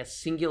just been, like, a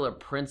singular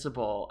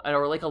principle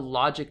or, like, a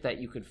logic that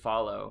you could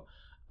follow.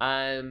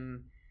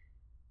 And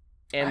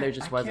there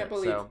just wasn't.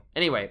 So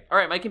anyway, all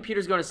right, my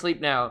computer's going to sleep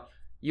now.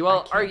 You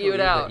all argue it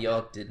out. That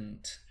y'all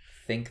didn't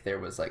think there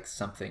was, like,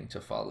 something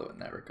to follow in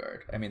that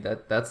regard. I mean,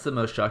 that's the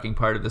most shocking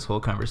part of this whole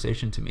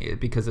conversation to me,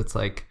 because it's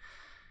like,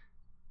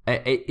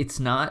 it's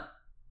not,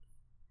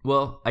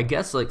 well, I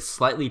guess, like,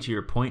 slightly to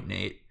your point,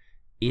 Nate,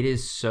 it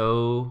is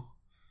so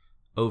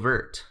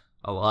overt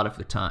a lot of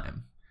the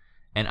time.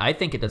 And I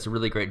think it does a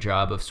really great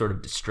job of sort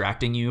of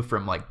distracting you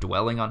from, like,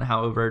 dwelling on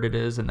how overt it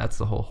is. And that's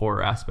the whole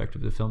horror aspect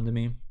of the film to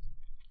me.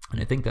 And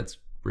I think that's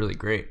really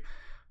great.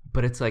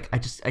 But it's like,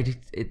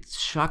 it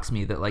shocks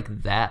me that,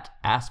 like, that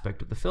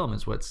aspect of the film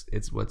is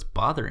what's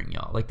bothering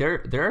y'all. Like,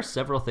 there are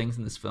several things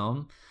in this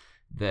film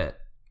that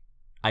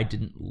I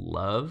didn't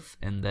love,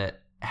 and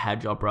that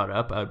had y'all brought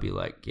up, I would be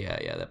like,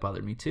 yeah, that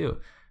bothered me too.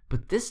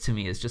 But this to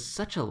me is just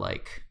such a,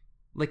 like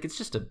it's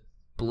just a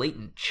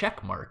blatant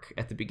check mark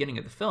at the beginning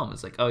of the film.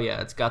 It's like, oh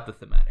yeah, it's got the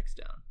thematics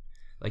down.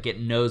 Like, it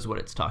knows what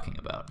it's talking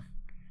about.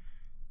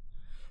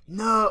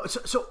 No,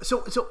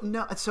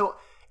 so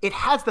it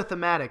has the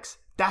thematics.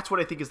 That's what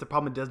I think is the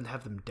problem. It doesn't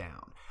have them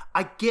down.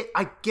 I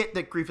get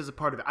that grief is a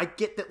part of it. I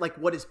get that, like,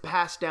 what is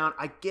passed down.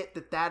 I get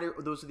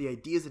those are the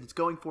ideas that it's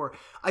going for.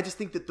 I just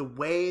think that the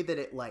way that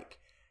it, like,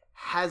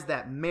 has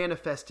that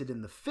manifested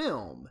in the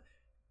film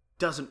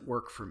doesn't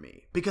work for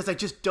me, because I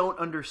just don't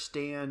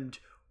understand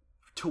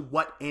to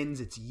what ends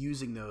it's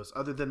using those,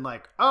 other than,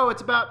 like, oh,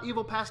 it's about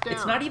evil passed down.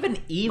 It's not even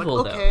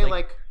evil, like, okay, though.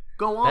 like,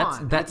 go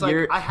on. That's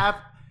like, I have.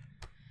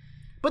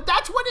 But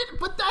that's what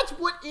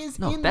is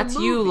in the movie. That's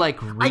you, like,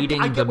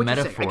 reading the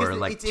metaphor,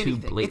 like, too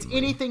blatantly. It's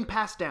anything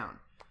passed down.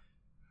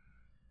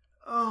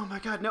 Oh my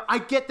god, no, I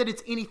get that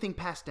it's anything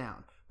passed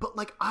down, but,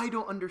 like, I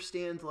don't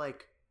understand,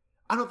 like,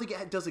 I don't think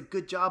it does a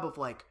good job of,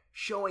 like,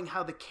 showing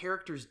how the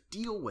characters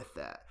deal with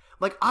that.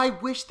 Like, I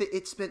wish that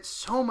it spent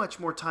so much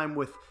more time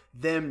with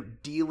them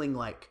dealing,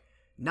 like,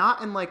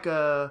 not in, like,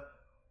 a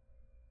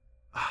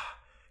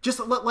just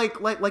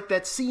like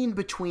that scene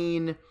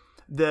between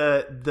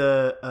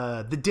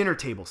the dinner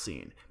table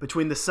scene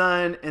between the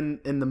son and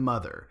the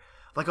mother.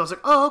 Like, I was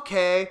like, oh,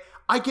 okay,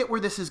 I get where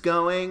this is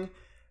going,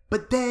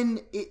 but then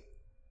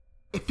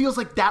it feels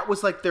like that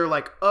was like, they're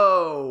like,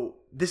 oh,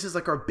 this is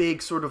like our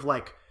big sort of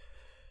like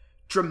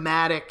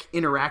dramatic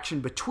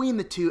interaction between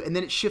the two, and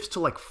then it shifts to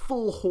like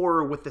full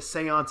horror with the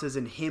seances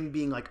and him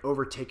being like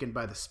overtaken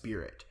by the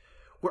spirit,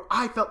 where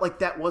I felt like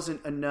that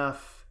wasn't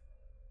enough.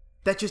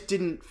 That just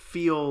didn't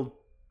feel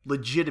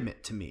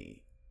legitimate to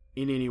me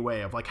in any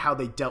way of like how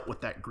they dealt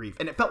with that grief.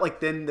 And it felt like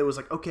then there was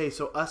like, okay,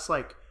 so us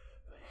like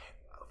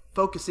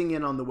focusing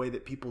in on the way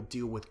that people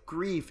deal with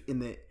grief in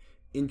the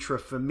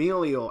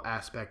intrafamilial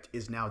aspect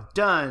is now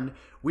done.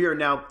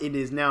 It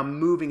is now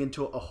moving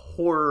into a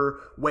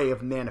horror way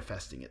of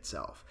manifesting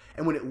itself.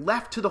 And when it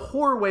left to the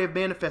horror way of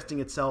manifesting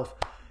itself,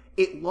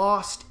 it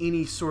lost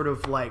any sort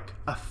of like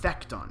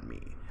effect on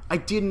me.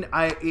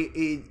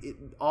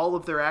 All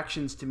of their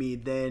actions to me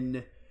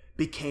then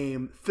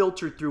became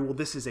filtered through, well,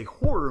 this is a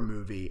horror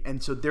movie,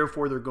 and so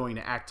therefore they're going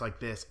to act like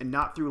this, and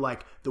not through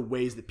like the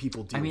ways that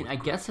people do. I mean, I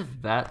guess if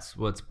that's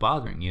what's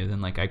bothering you,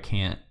 then like I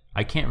can't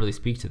really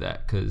speak to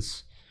that,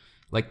 because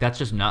like that's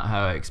just not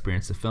how I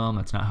experienced the film.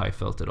 That's not how I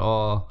felt at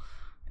all.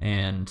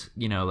 And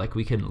you know, like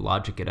we can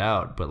logic it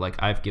out, but like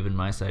I've given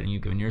my side and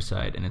you've given your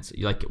side, and it's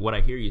like what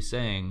I hear you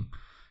saying,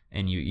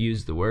 and you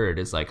use the word,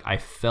 is like, I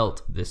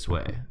felt this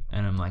way,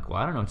 and I'm like, well,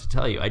 I don't know what to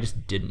tell you. I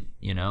just didn't,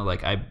 you know,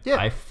 like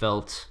I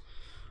felt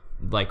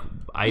like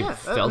I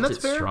felt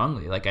it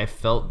strongly. Like I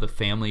felt the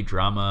family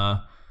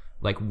drama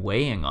like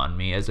weighing on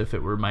me as if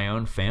it were my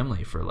own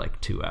family for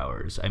like 2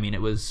 hours. I mean,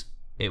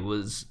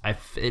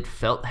 it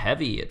felt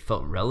heavy. It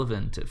felt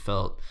relevant. It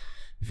felt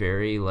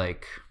very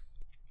like,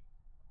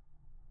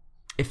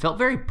 it felt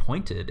very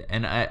pointed.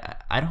 And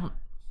I don't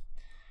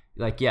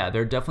like, yeah,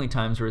 there are definitely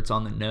times where it's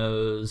on the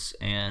nose,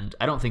 and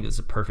I don't think it's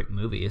a perfect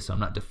movie, so I'm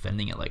not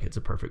defending it like it's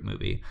a perfect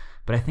movie,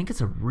 but I think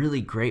it's a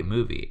really great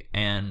movie.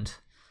 And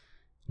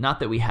not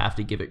that we have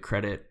to give it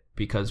credit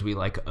because we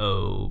like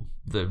owe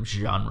the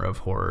genre of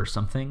horror or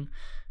something,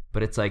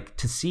 but it's like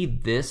to see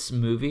this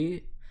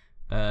movie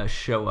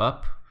show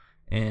up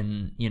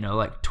in, you know,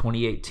 like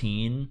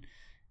 2018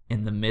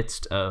 in the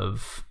midst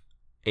of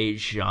a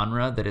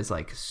genre that is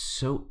like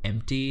so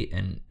empty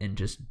and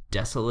just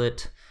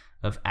desolate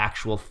of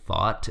actual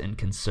thought and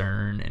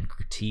concern and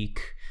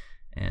critique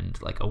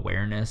and like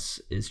awareness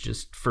is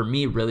just, for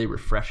me, really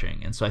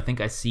refreshing. And so I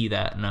think I see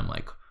that and I'm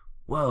like,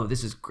 whoa,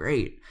 this is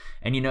great.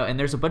 And, you know, and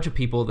there's a bunch of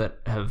people that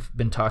have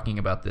been talking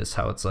about this,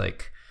 how it's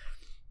like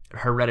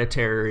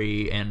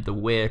Hereditary and The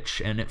Witch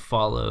and It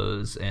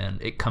Follows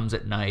and It Comes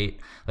at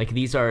Night. Like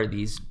these are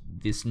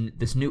this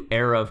new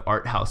era of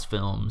art house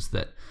films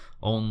that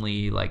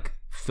only like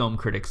film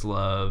critics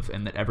love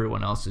and that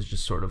everyone else is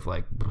just sort of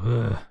like,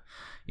 ugh.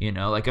 You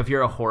know, like if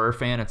you're a horror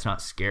fan, it's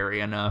not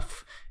scary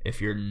enough.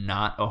 If you're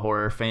not a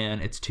horror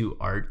fan, it's too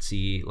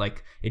artsy.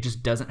 Like it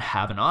just doesn't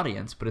have an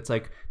audience. But it's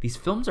like these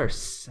films are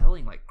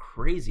selling like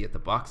crazy at the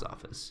box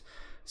office.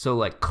 So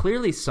like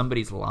clearly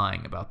somebody's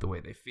lying about the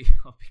way they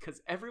feel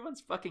because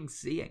everyone's fucking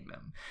seeing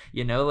them.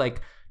 You know,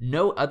 like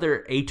no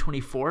other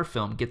A24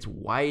 film gets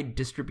wide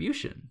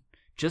distribution,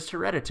 just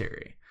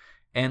Hereditary.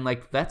 And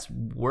like that's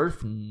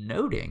worth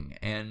noting.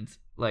 And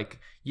like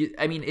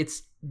I mean,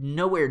 it's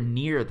nowhere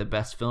near the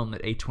best film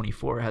that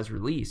A24 has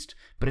released,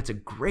 but it's a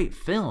great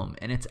film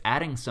and it's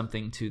adding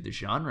something to the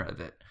genre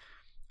that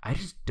I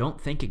just don't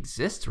think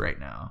exists right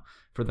now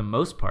for the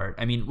most part.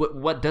 I mean,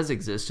 what does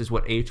exist is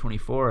what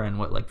A24 and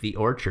what like The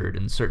Orchard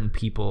and certain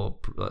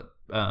people,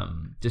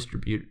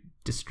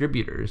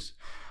 distributors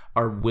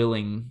are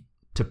willing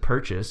to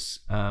purchase.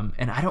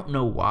 And I don't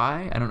know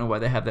why. I don't know why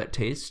they have that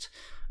taste.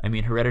 I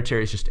mean,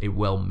 Hereditary is just a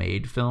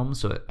well-made film,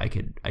 so I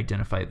could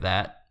identify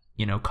that,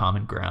 you know,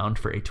 common ground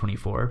for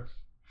A24.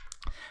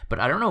 But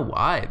I don't know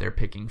why they're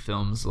picking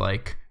films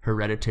like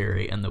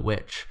Hereditary and The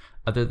Witch,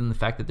 other than the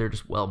fact that they're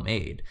just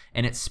well-made.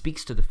 And it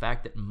speaks to the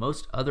fact that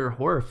most other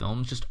horror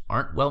films just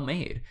aren't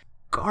well-made.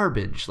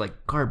 Garbage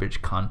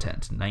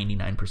content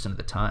 99% of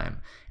the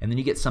time. And then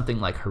you get something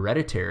like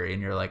Hereditary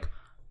and you're like,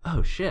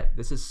 oh shit,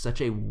 this is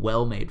such a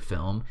well-made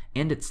film,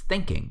 and it's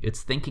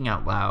thinking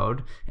out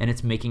loud, and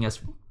it's making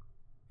us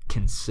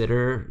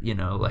consider, you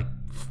know, like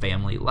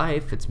family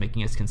life. It's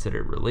making us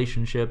consider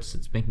relationships.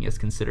 It's making us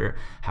consider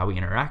how we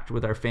interact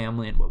with our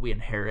family and what we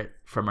inherit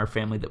from our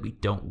family that we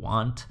don't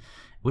want,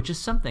 which is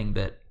something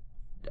that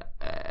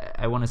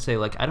I want to say,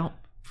 like, I don't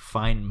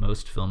find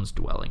most films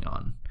dwelling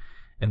on.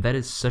 And that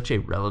is such a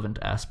relevant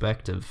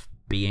aspect of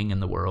being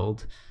in the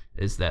world,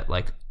 is that,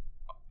 like,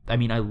 I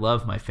mean, I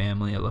love my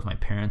family. I love my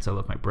parents. I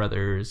love my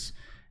brothers.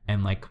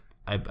 And, like,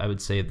 I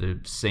would say the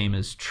same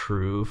is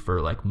true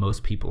for like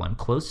most people I'm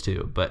close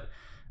to. But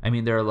I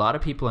mean, there are a lot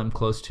of people I'm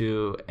close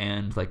to,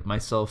 and like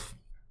myself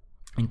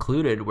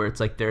included, where it's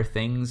like there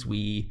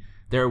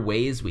are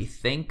ways we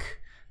think,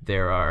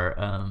 there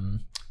are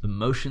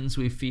emotions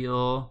we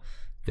feel,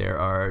 there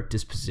are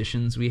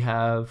dispositions we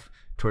have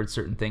towards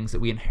certain things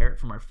that we inherit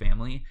from our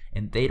family,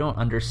 and they don't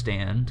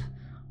understand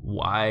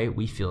why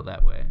we feel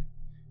that way,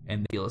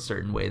 and they feel a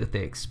certain way that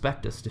they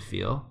expect us to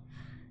feel.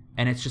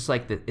 And it's just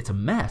like it's a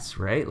mess,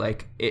 right?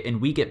 Like, and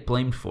we get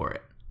blamed for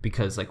it.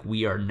 because like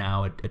we are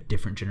now a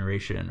different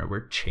generation, or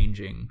we're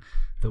changing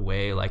the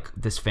way like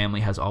this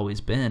family has always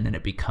been, and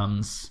it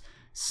becomes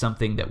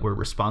something that we're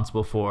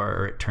responsible for,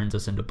 or it turns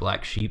us into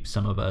black sheep,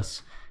 some of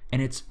us.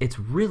 And it's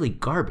really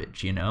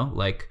garbage, you know?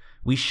 Like,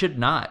 we should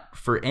not,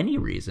 for any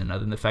reason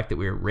other than the fact that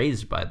we were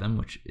raised by them,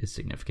 which is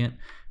significant,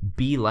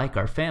 be like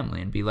our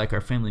family and be like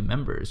our family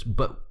members.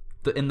 But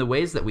in the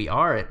ways that we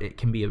are, it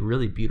can be a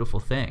really beautiful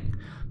thing.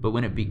 But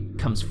when it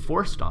becomes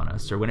forced on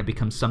us, or when it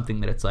becomes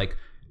something that it's like,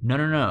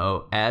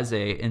 no, as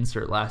a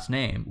insert last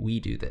name, we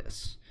do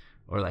this,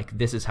 or like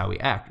this is how we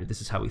act, or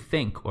this is how we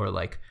think, or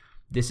like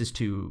this is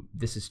too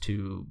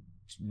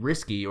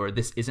risky, or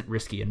this isn't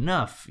risky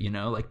enough, you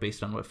know, like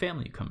based on what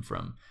family you come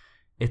from.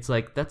 It's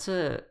like that's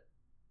a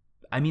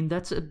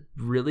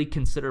really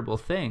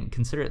considerate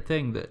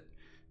thing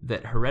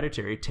that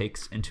Hereditary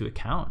takes into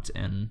account,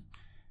 and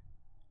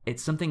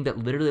it's something that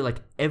literally like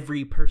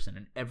every person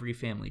and every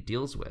family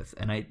deals with.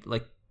 And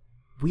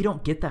we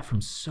don't get that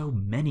from so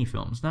many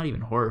films, not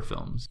even horror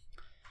films.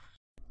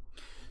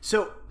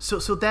 So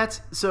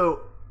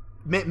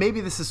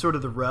maybe this is sort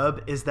of the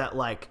rub, is that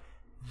like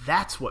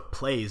that's what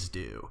plays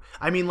do.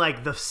 I mean,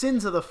 like the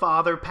sins of the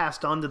father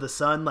passed on to the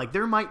son, like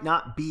there might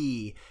not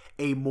be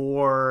a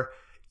more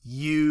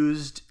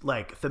used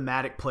like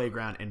thematic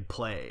playground in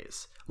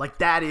plays. Like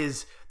that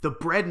is the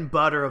bread and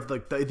butter of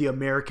the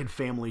American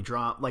family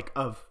drama, like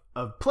of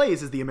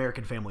plays, is the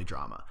American family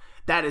drama.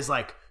 That is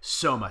like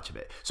so much of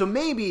it. So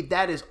maybe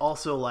that is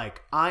also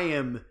like I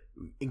am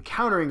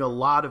encountering a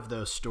lot of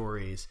those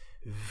stories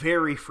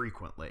very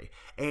frequently.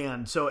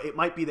 And so it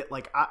might be that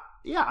like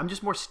I'm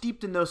just more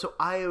steeped in those. So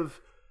I have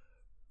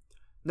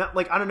not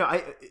like, I don't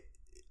know.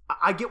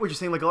 I get what you're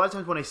saying. Like a lot of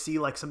times when I see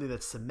like something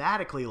that's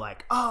thematically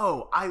like,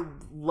 oh, I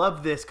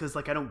love this because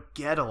like I don't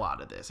get a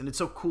lot of this, and it's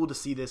so cool to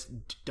see this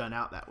done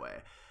out that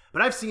way.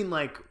 But I've seen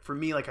like, for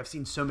me, like I've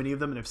seen so many of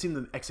them, and I've seen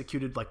them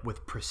executed like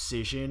with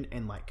precision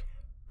and like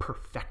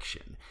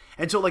perfection.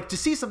 And so like to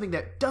see something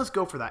that does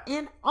go for that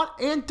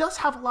and does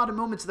have a lot of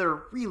moments that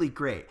are really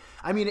great.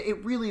 I mean,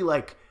 it really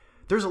like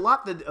there's a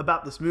lot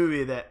about this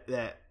movie that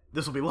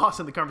this will be lost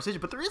in the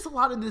conversation, but there is a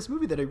lot in this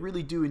movie that I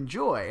really do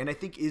enjoy and I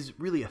think is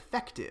really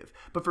effective.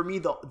 But for me,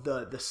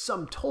 the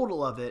sum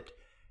total of it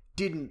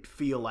didn't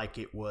feel like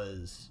it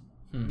was.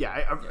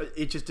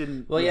 It just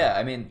didn't. Well, yeah,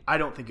 I mean, I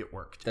don't think it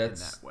worked in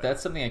that way.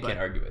 That's something I can't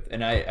argue with,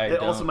 and I it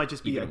also might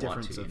just be a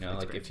difference to, of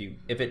like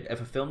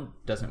if a film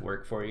doesn't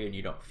work for you and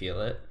you don't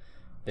feel it,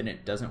 then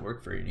it doesn't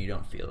work for you and you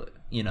don't feel it.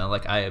 You know,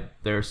 like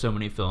there are so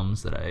many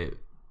films that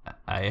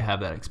I have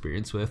that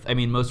experience with. I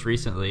mean, most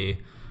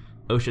recently,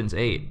 Ocean's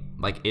 8,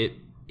 like it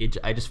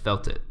I just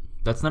felt it.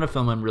 That's not a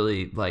film I'm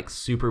really like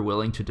super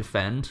willing to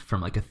defend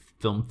from like a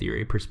film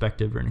theory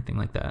perspective or anything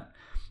like that.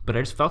 But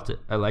I just felt it.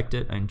 I liked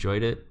it. I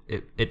enjoyed it.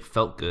 It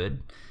felt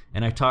good.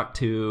 And I talked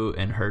to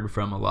and heard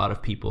from a lot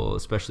of people,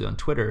 especially on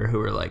Twitter, who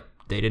were like,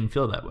 they didn't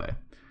feel that way.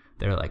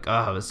 They were like,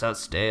 oh, it was so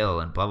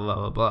stale and blah, blah,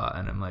 blah, blah, blah.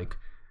 And I'm like,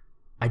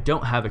 I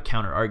don't have a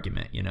counter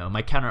argument. You know,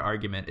 my counter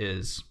argument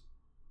is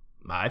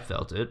I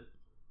felt it.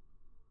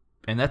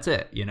 And that's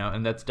it, you know,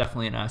 and that's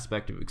definitely an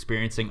aspect of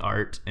experiencing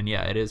art. And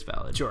yeah, it is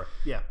valid. Sure.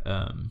 Yeah.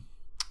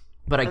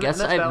 But I guess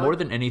more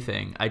than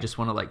anything, I just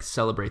want to like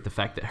celebrate the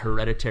fact that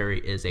Hereditary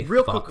is a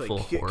thoughtful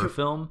horror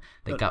film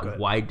that got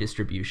wide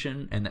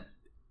distribution and that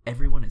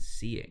everyone is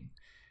seeing.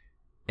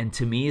 And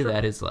to me,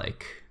 that is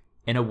like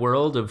in a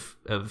world of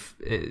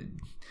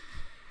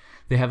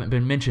they haven't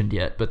been mentioned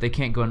yet, but they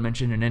can't go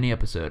unmentioned in any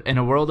episode. In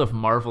a world of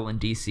Marvel and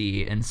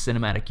DC and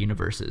cinematic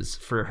universes,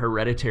 for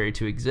Hereditary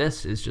to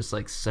exist is just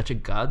like such a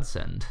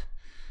godsend.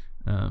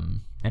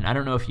 And I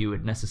don't know if you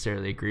would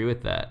necessarily agree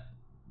with that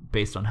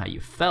based on how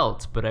you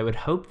felt, but I would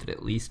hope that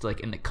at least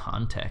like in the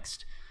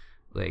context,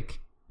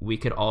 like we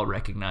could all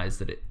recognize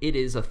that it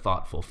is a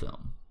thoughtful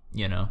film,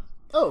 you know?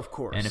 Oh, of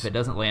course. And if it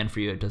doesn't land for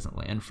you, it doesn't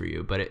land for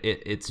you, but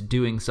it's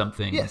doing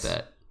something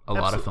that a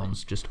lot of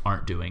films just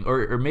aren't doing,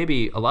 or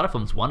maybe a lot of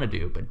films want to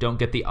do, but don't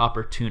get the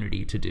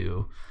opportunity to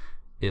do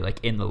it like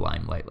in the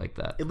limelight like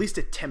that. At least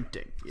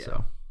attempting. Yeah.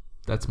 So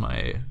that's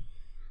my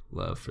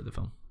love for the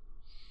film.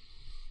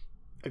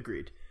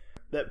 Agreed.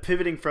 That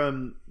pivoting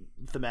from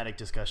thematic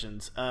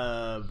discussions,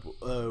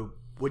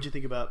 what'd you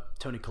think about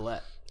Toni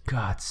Collette?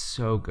 God,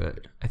 so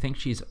good. I think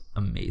she's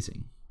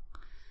amazing.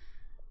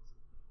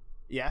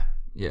 Yeah?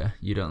 Yeah,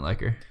 you don't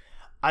like her?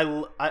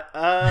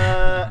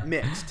 I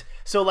mixed.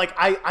 So like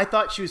I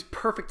thought she was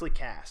perfectly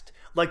cast.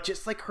 Like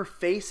just like her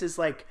face is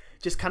like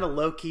just kind of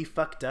low key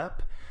fucked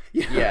up.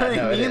 You know what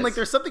I mean? Like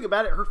there's something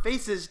about it. Her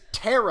face is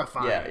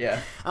terrifying. Yeah.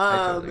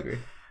 I totally agree.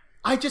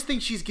 I just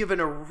think she's given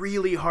a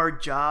really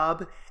hard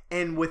job.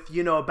 And with,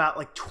 you know, about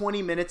like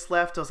 20 minutes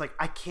left, I was like,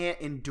 I can't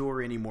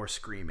endure any more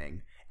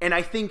screaming. And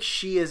I think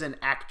she as an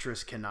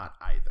actress cannot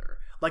either.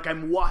 Like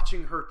I'm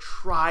watching her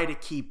try to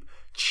keep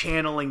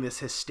channeling this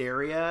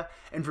hysteria.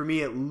 And for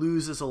me, it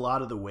loses a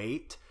lot of the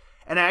weight.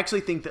 And I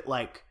actually think that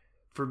like,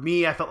 for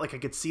me, I felt like I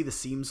could see the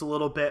seams a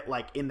little bit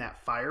like in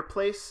that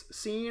fireplace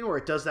scene where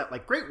it does that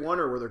like great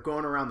wonder where they're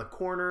going around the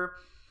corner.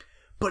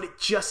 but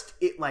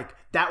it like,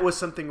 that was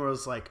something where I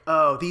was like,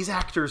 oh, these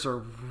actors are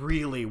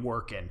really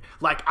working.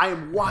 Like, I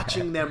am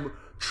watching them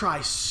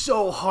try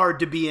so hard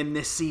to be in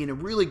this scene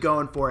and really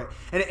going for it.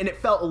 And it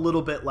felt a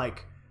little bit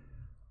like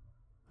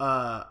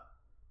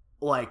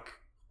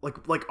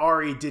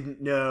Ari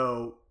didn't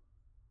know,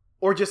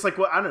 or just like,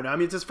 well, I don't know. I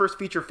mean, it's his first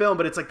feature film,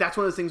 but it's like, that's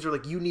one of those things where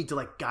like you need to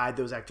like guide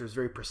those actors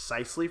very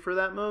precisely for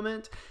that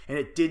moment. And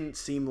it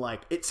seemed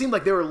like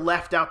they were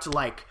left out to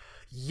like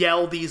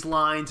yell these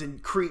lines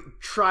and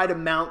try to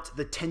mount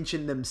the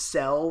tension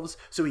themselves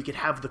so he could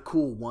have the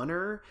cool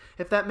oneer,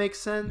 if that makes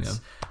sense.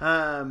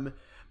 Yeah.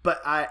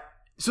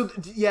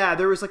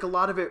 There was like a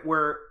lot of it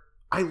where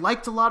I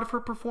liked a lot of her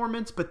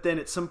performance, but then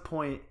at some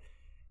point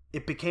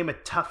it became a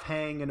tough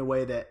hang in a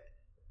way that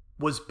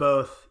was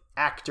both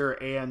actor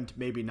and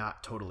maybe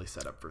not totally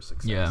set up for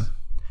success. Yeah.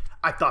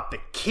 I thought the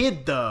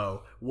kid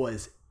though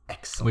was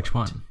excellent. Which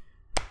one?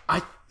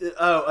 The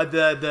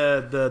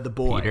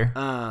boy. Peter.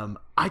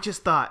 I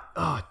just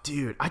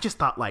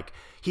thought like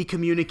he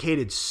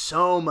communicated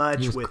so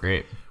much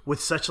with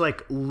such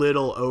like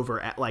little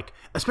like,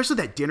 especially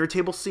that dinner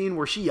table scene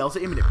where she yells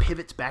at him and it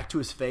pivots back to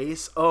his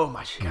face. Oh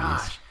my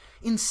gosh.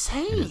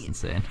 Insane. It is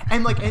insane.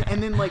 And like,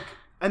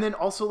 and then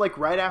also like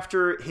right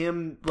after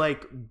him,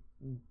 like,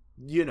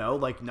 you know,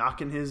 like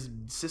knocking his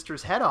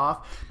sister's head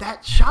off,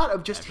 that shot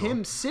of just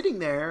him sitting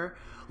there,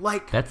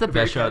 like, that's the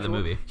best shot of the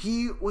movie.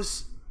 He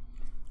was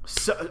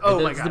so, my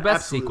God, it's the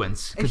best absolutely.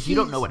 sequence because you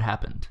don't know what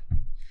happened.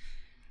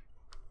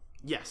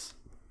 Yes,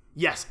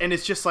 and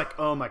it's just like,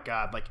 oh my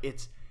God, like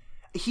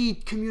he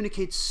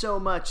communicates so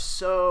much,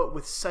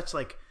 with such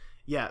like,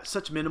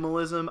 such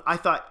minimalism. I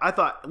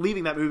thought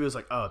leaving that movie was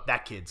like, oh,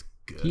 that kid's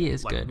good. He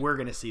is like, good. We're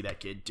gonna see that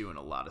kid doing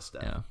a lot of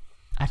stuff. Yeah,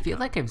 I feel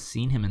like I've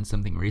seen him in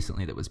something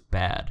recently that was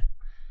bad,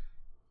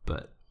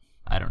 but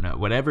I don't know.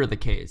 Whatever the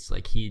case,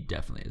 like, he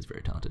definitely is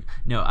very talented.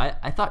 No,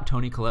 I thought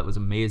Toni Collette was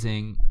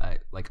amazing.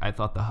 I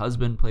thought the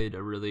husband played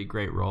a really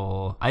great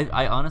role.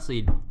 I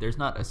honestly, there's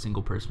not a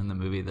single person in the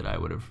movie that I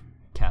would have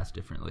cast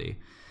differently.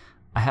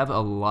 I have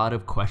a lot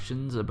of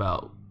questions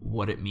about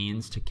what it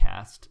means to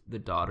cast the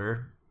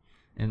daughter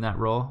in that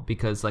role,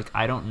 because like,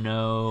 I don't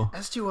know.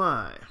 As do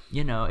I.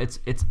 You know, it's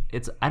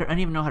I don't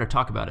even know how to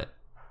talk about it.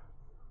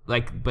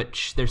 Like,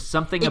 but there's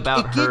something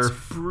about her. It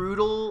gets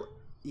brutal.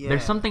 Yeah.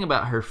 There's something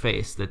about her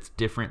face that's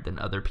different than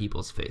other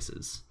people's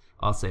faces.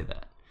 I'll say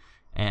that.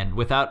 And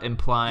without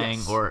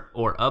implying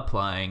or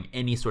applying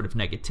any sort of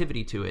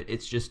negativity to it,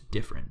 it's just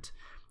different.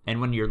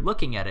 And when you're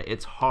looking at it,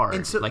 it's hard.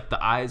 And so, like,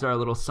 the eyes are a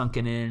little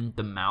sunken in.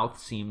 The mouth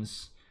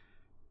seems,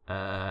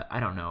 I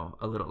don't know,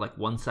 a little, like,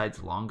 one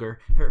side's longer.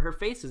 Her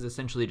face is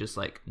essentially just,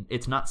 like,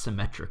 it's not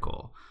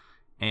symmetrical.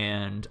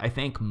 And I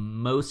think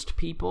most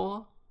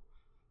people,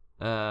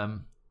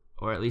 or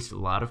at least a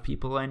lot of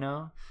people I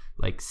know,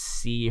 like,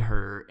 see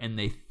her and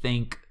they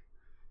think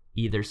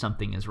either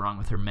something is wrong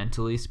with her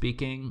mentally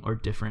speaking, or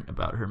different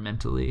about her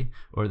mentally,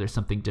 or there's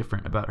something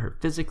different about her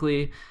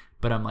physically.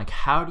 But I'm like,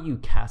 how do you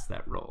cast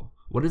that role?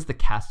 What does the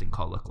casting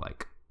call look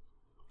like?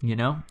 You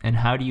know? And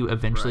how do you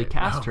eventually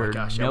cast her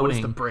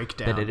knowing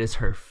that it is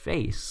her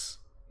face?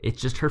 It's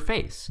just her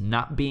face,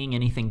 not being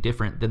anything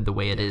different than the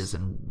way it is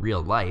in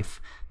real life,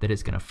 that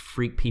is going to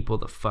freak people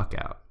the fuck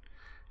out.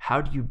 How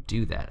do you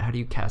do that? How do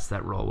you cast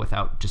that role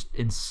without just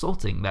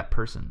insulting that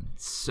person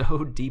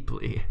so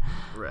deeply?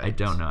 Right. I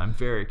don't know. I'm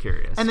very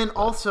curious. And then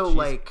also,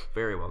 like,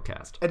 very well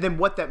cast. And then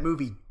what that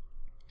movie,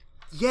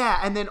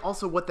 and then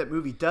also what that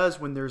movie does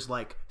when there's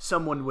like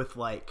someone with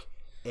like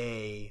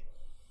what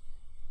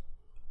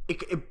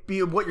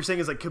you're saying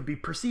is like could be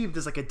perceived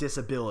as like a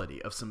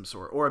disability of some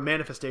sort, or a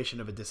manifestation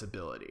of a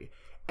disability,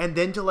 and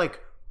then to like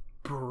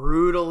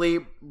brutally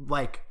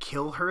like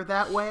kill her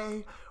that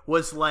way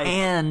was like,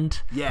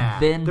 and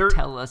then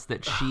tell us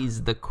that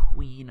she's the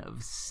queen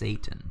of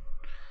Satan.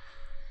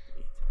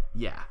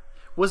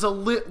 Was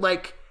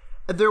like,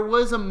 there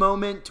was a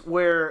moment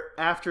where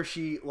after you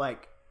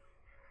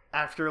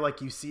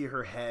see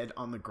her head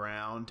on the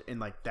ground and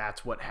like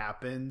that's what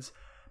happens,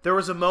 there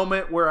was a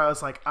moment where I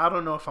was like, I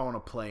don't know if I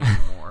want to play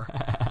anymore.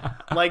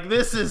 Like,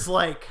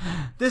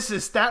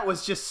 that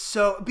was just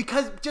so,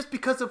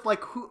 because of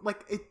like who,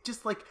 like, it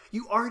just like,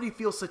 you already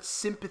feel such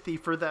sympathy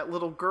for that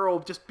little girl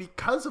just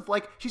because of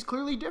like, she's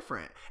clearly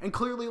different, and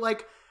clearly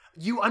like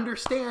you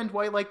understand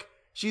why like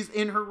she's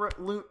in her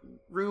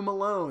room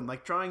alone,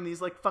 like drawing these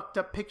like fucked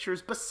up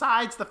pictures,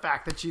 besides the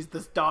fact that she's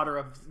this daughter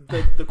of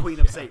the queen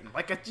of Satan.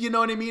 Like, you know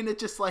what I mean?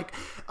 It's just like,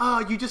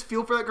 oh, you just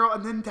feel for that girl.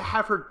 And then to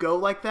have her go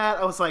like that,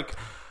 I was like,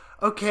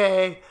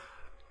 okay,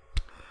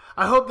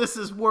 I hope this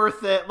is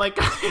worth it. Like,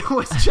 it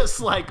was just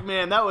like,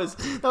 man, that was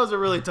a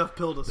really tough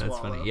pill to swallow.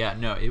 That's funny. Yeah,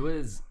 no, it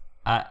was,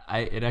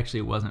 it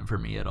actually wasn't for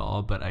me at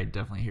all, but I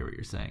definitely hear what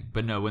you're saying.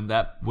 But no, when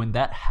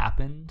that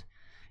happened,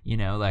 you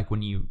know, like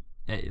when you,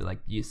 like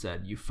you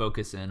said, you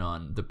focus in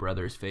on the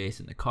brother's face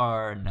in the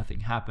car and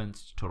nothing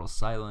happens, total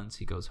silence.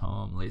 He goes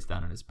home, lays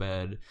down in his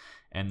bed,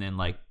 and then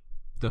like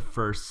the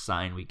first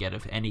sign we get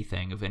of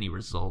anything, of any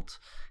result,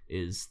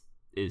 is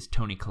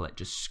Toni Collette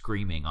just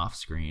screaming off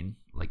screen,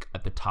 like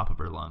at the top of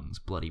her lungs,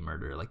 bloody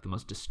murder, like the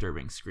most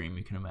disturbing scream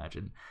you can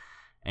imagine.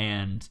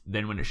 And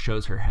then when it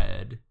shows her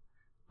head,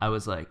 I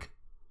was like,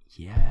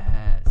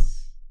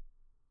 yes.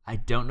 I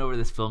don't know where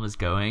this film is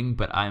going,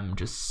 but I'm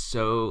just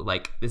so,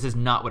 like, this is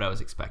not what I was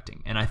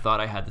expecting. And I thought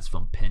I had this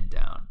film pinned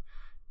down,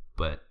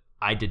 but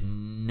I did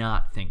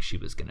not think she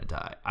was going to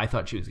die. I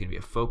thought she was going to be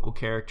a focal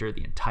character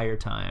the entire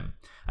time.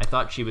 I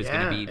thought she was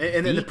going to be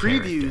and then the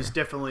previews character.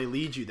 Definitely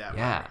lead you that way.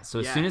 Yeah, so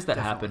as soon as that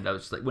happened, I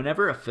was just like,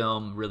 whenever a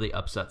film really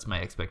upsets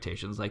my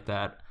expectations like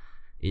that,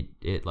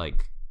 it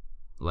like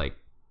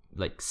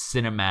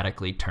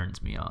cinematically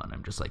turns me on.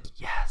 I'm just like,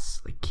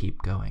 yes, like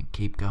keep going.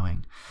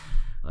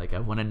 Like, I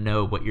want to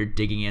know what you're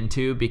digging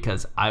into,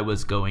 because I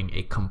was going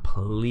a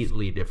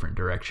completely different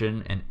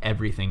direction, and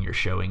everything you're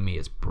showing me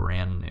is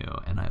brand new,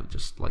 and I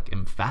just like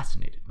am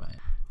fascinated by it.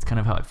 It's kind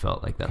of how I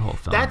felt like that whole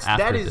film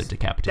after the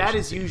decapitation. That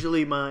is scene.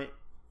 usually my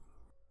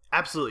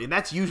absolutely, and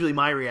that's usually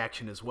my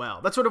reaction as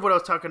well. That's sort of what I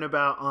was talking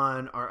about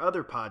on our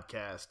other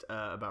podcast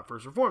about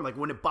First Reform, like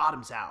when it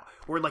bottoms out,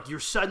 where like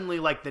you're suddenly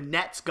like the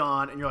net's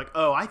gone, and you're like,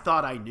 oh, I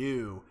thought I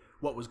knew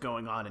what was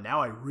going on, and now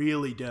I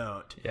really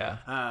don't.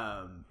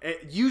 Yeah.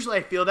 Usually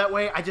I feel that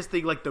way. I just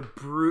think like the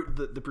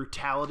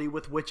brutality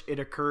with which it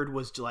occurred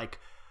was like,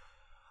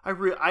 I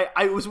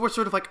was more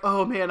sort of like,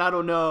 oh man, I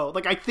don't know.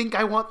 Like, I think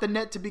I want the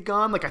net to be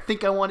gone. Like, I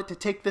think I want it to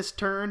take this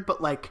turn,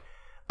 but like,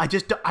 I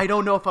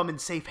don't know if I'm in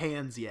safe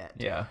hands yet.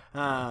 Yeah.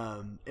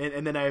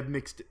 And then I have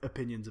mixed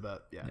opinions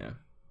about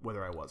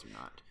whether I was or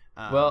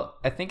not. Well,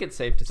 I think it's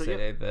safe to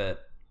say that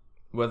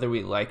whether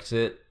we liked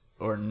it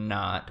or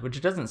not, which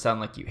it doesn't sound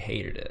like you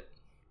hated it.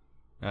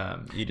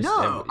 You just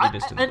didn't love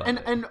it.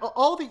 And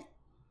all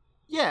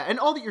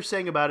that you're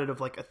saying about it,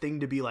 of like a thing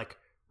to be like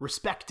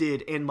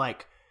respected and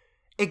like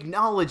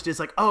acknowledged, is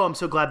like, oh, I'm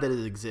so glad that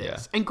it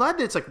exists, and glad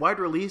that it's like wide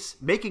release,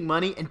 making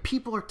money, and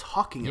people are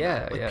talking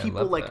about it. Like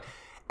people, like that.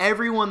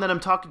 Everyone that I'm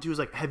talking to is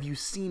like, have you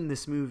seen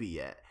this movie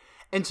yet?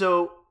 And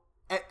so,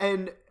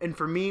 and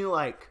for me,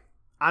 like,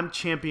 I'm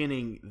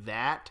championing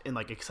that and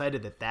like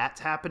excited that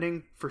that's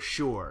happening for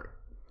sure.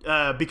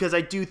 Because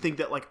I do think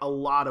that like a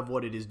lot of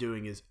what it is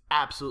doing is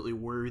absolutely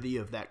worthy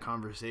of that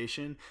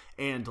conversation,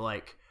 and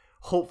like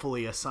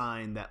hopefully a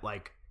sign that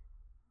like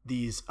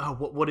these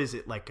what is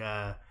it, like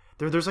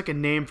there's like a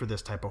name for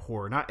this type of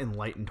horror, not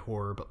enlightened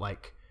horror, but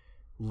like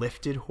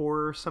lifted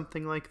horror or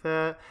something like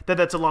that.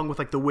 That's along with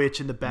like The Witch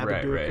and The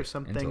Babadook or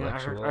something. I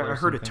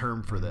heard a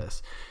term for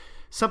this,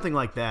 something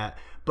like that.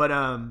 But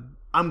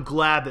I'm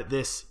glad that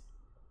this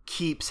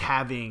keeps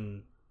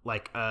having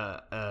like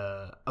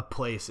a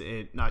place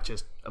in, not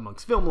just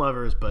amongst film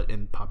lovers, but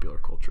in popular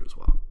culture as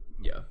well.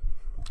 Yeah.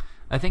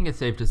 I think it's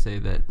safe to say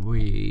that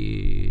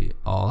we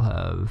all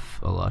have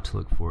a lot to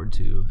look forward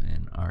to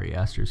in Ari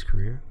Aster's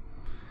career,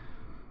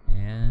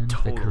 and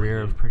the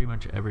career of pretty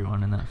much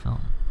everyone in that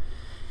film.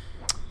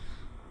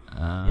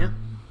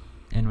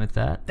 And with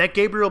that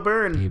Gabriel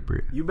Byrne,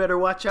 you better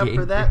watch out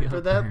for that.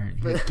 He'll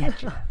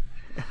get you.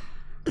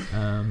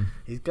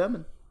 He's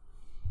coming.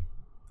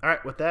 All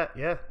right, with that,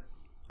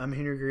 I'm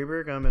Henry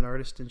Greenberg. I'm an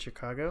artist in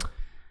Chicago.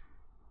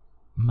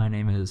 My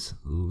name is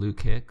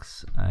Luke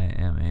Hicks. I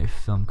am a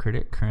film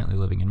critic currently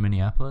living in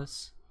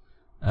Minneapolis.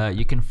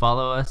 You can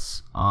follow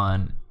us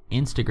on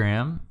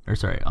Instagram,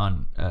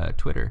 on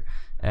Twitter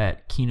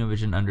at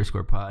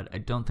Kinovision_pod. I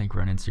don't think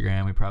we're on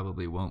Instagram. We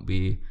probably won't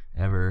be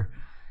ever.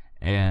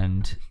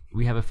 And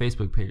we have a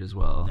Facebook page as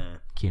well,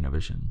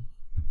 Kinovision.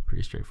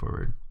 Pretty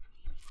straightforward.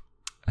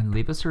 And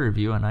leave us a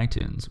review on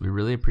iTunes. We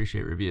really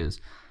appreciate reviews.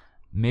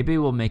 Maybe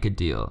we'll make a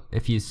deal.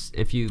 If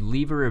you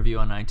leave a review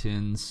on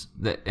iTunes,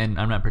 and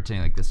I'm not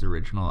pretending like this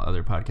original,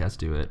 other podcasts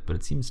do it, but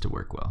it seems to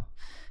work well.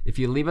 If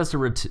you leave us a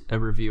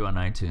review on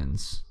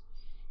iTunes,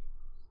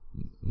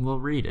 we'll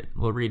read it.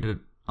 We'll read it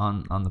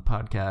on the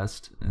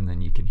podcast, and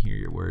then you can hear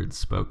your words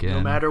spoken. No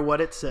matter what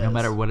it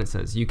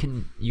says. You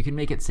can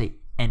make it say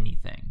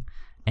anything.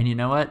 And you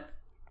know what?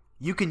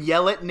 You can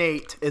yell at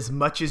Nate as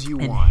much as you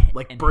want.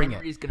 Like, bring it.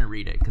 Henry's going to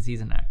read it because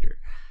he's an actor.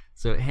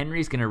 So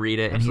Henry's going to read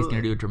it, and he's going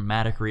to do a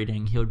dramatic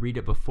reading. He'll read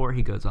it before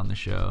he goes on the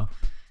show.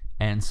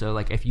 And so,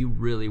 like, if you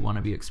really want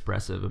to be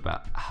expressive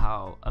about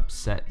how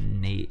upset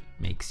Nate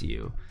makes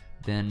you,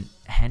 then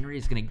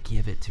Henry's going to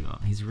give it to him.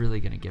 He's really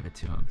going to give it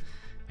to him.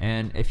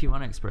 And if you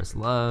want to express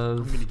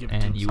love,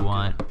 and you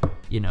want,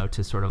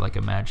 to sort of like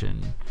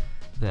imagine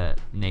that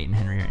Nate and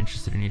Henry are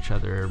interested in each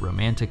other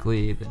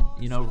romantically, then,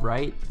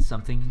 write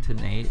something to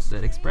Nate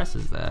that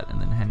expresses that,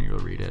 and then Henry will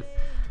read it.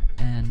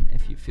 And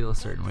if you feel a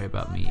certain way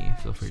about me,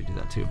 feel free to do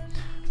that too.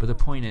 But the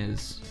point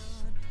is,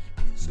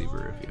 leave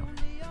a review.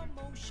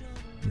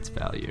 It's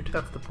valued.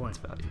 That's the point.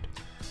 It's valued.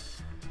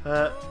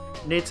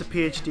 Nate's a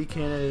PhD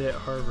candidate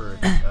at Harvard.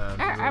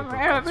 I'm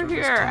right over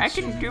here. I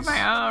can do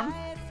my own.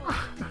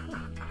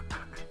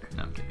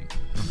 No, I'm kidding.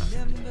 I'm not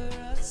kidding.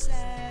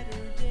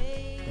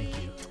 Thank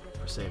you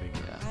for saving me.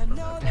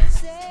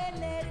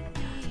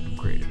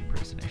 Great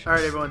impersonation. All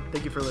right, everyone.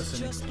 Thank you for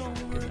listening.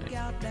 Good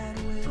night.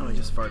 Oh, I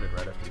just farted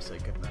right after you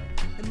said good night.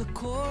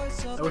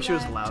 I wish it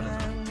was loud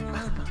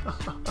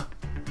enough.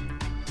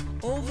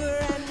 Over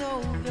and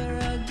over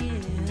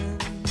again.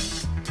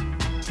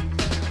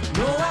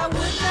 No, I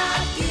would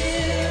not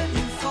give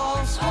you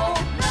false hope.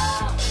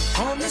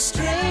 on this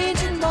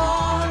strange and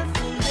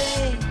mournful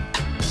day.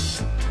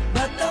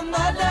 But the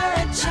mother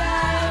and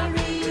child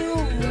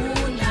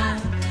reunion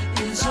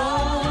is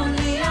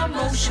only a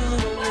motion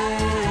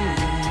away.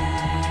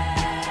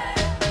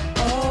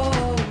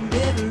 Oh,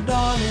 little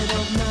darling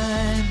of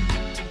mine,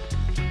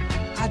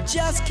 I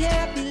just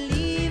can't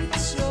believe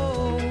it's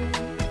so.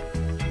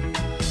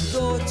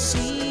 Though it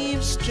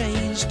seems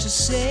strange to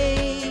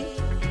say,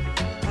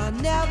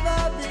 I've never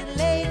been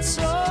laid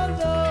so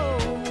low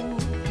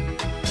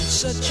in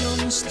such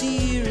a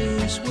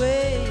mysterious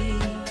way.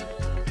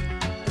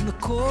 And the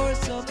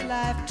course of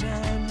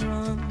lifetime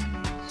runs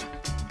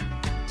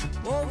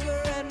over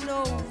and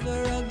over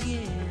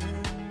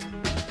again.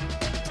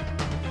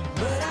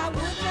 But I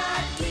would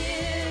not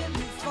give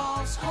you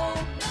false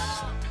hope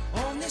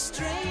on this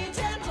strange